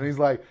time and he's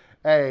like,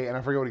 hey, and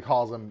I forget what he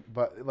calls him,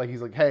 but like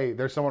he's like, hey,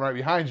 there's someone right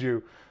behind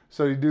you.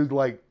 So the dude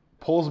like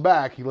pulls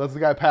back, he lets the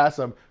guy pass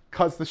him,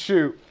 cuts the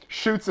chute,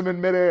 shoots him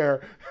in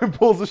midair, and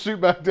pulls the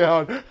chute back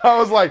down. I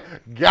was like,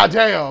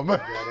 goddamn.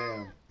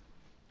 Goddamn.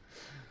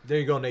 There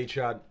you go, Nade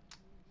Shot.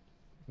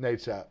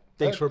 Nade Shot.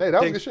 Thanks for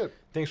that was good shit.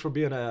 Thanks for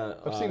being a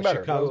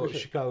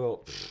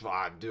Chicago.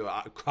 Dude,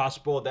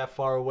 crossbow that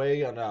far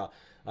away on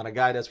a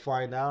guy that's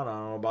flying down. I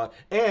don't know about.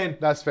 And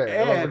that's fair.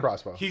 I love the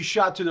crossbow. He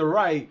shot to the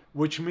right,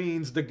 which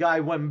means the guy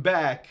went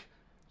back.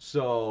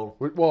 So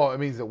well, it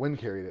means the wind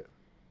carried it.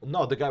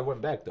 No, the guy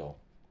went back though.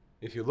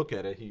 If you look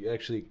at it, he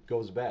actually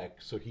goes back.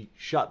 So he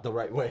shot the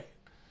right way.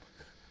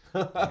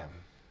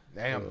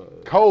 Damn.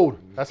 Cold.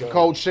 That's some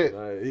cold shit.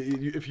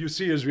 If you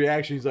see his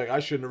reaction, he's like, I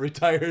shouldn't have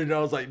retired. And I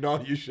was like, no,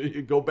 you should.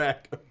 You go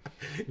back.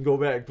 Go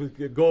back.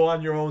 Go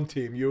on your own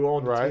team. You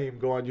own the Right. team.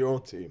 Go on your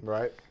own team.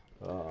 Right.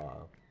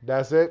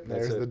 That's it.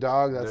 That's There's it. the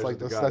dog. That's There's like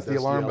the the, guy. that's the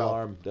alarm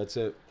bell. That's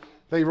it.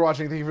 Thank you for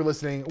watching. Thank you for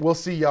listening. We'll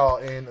see y'all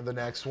in the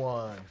next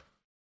one.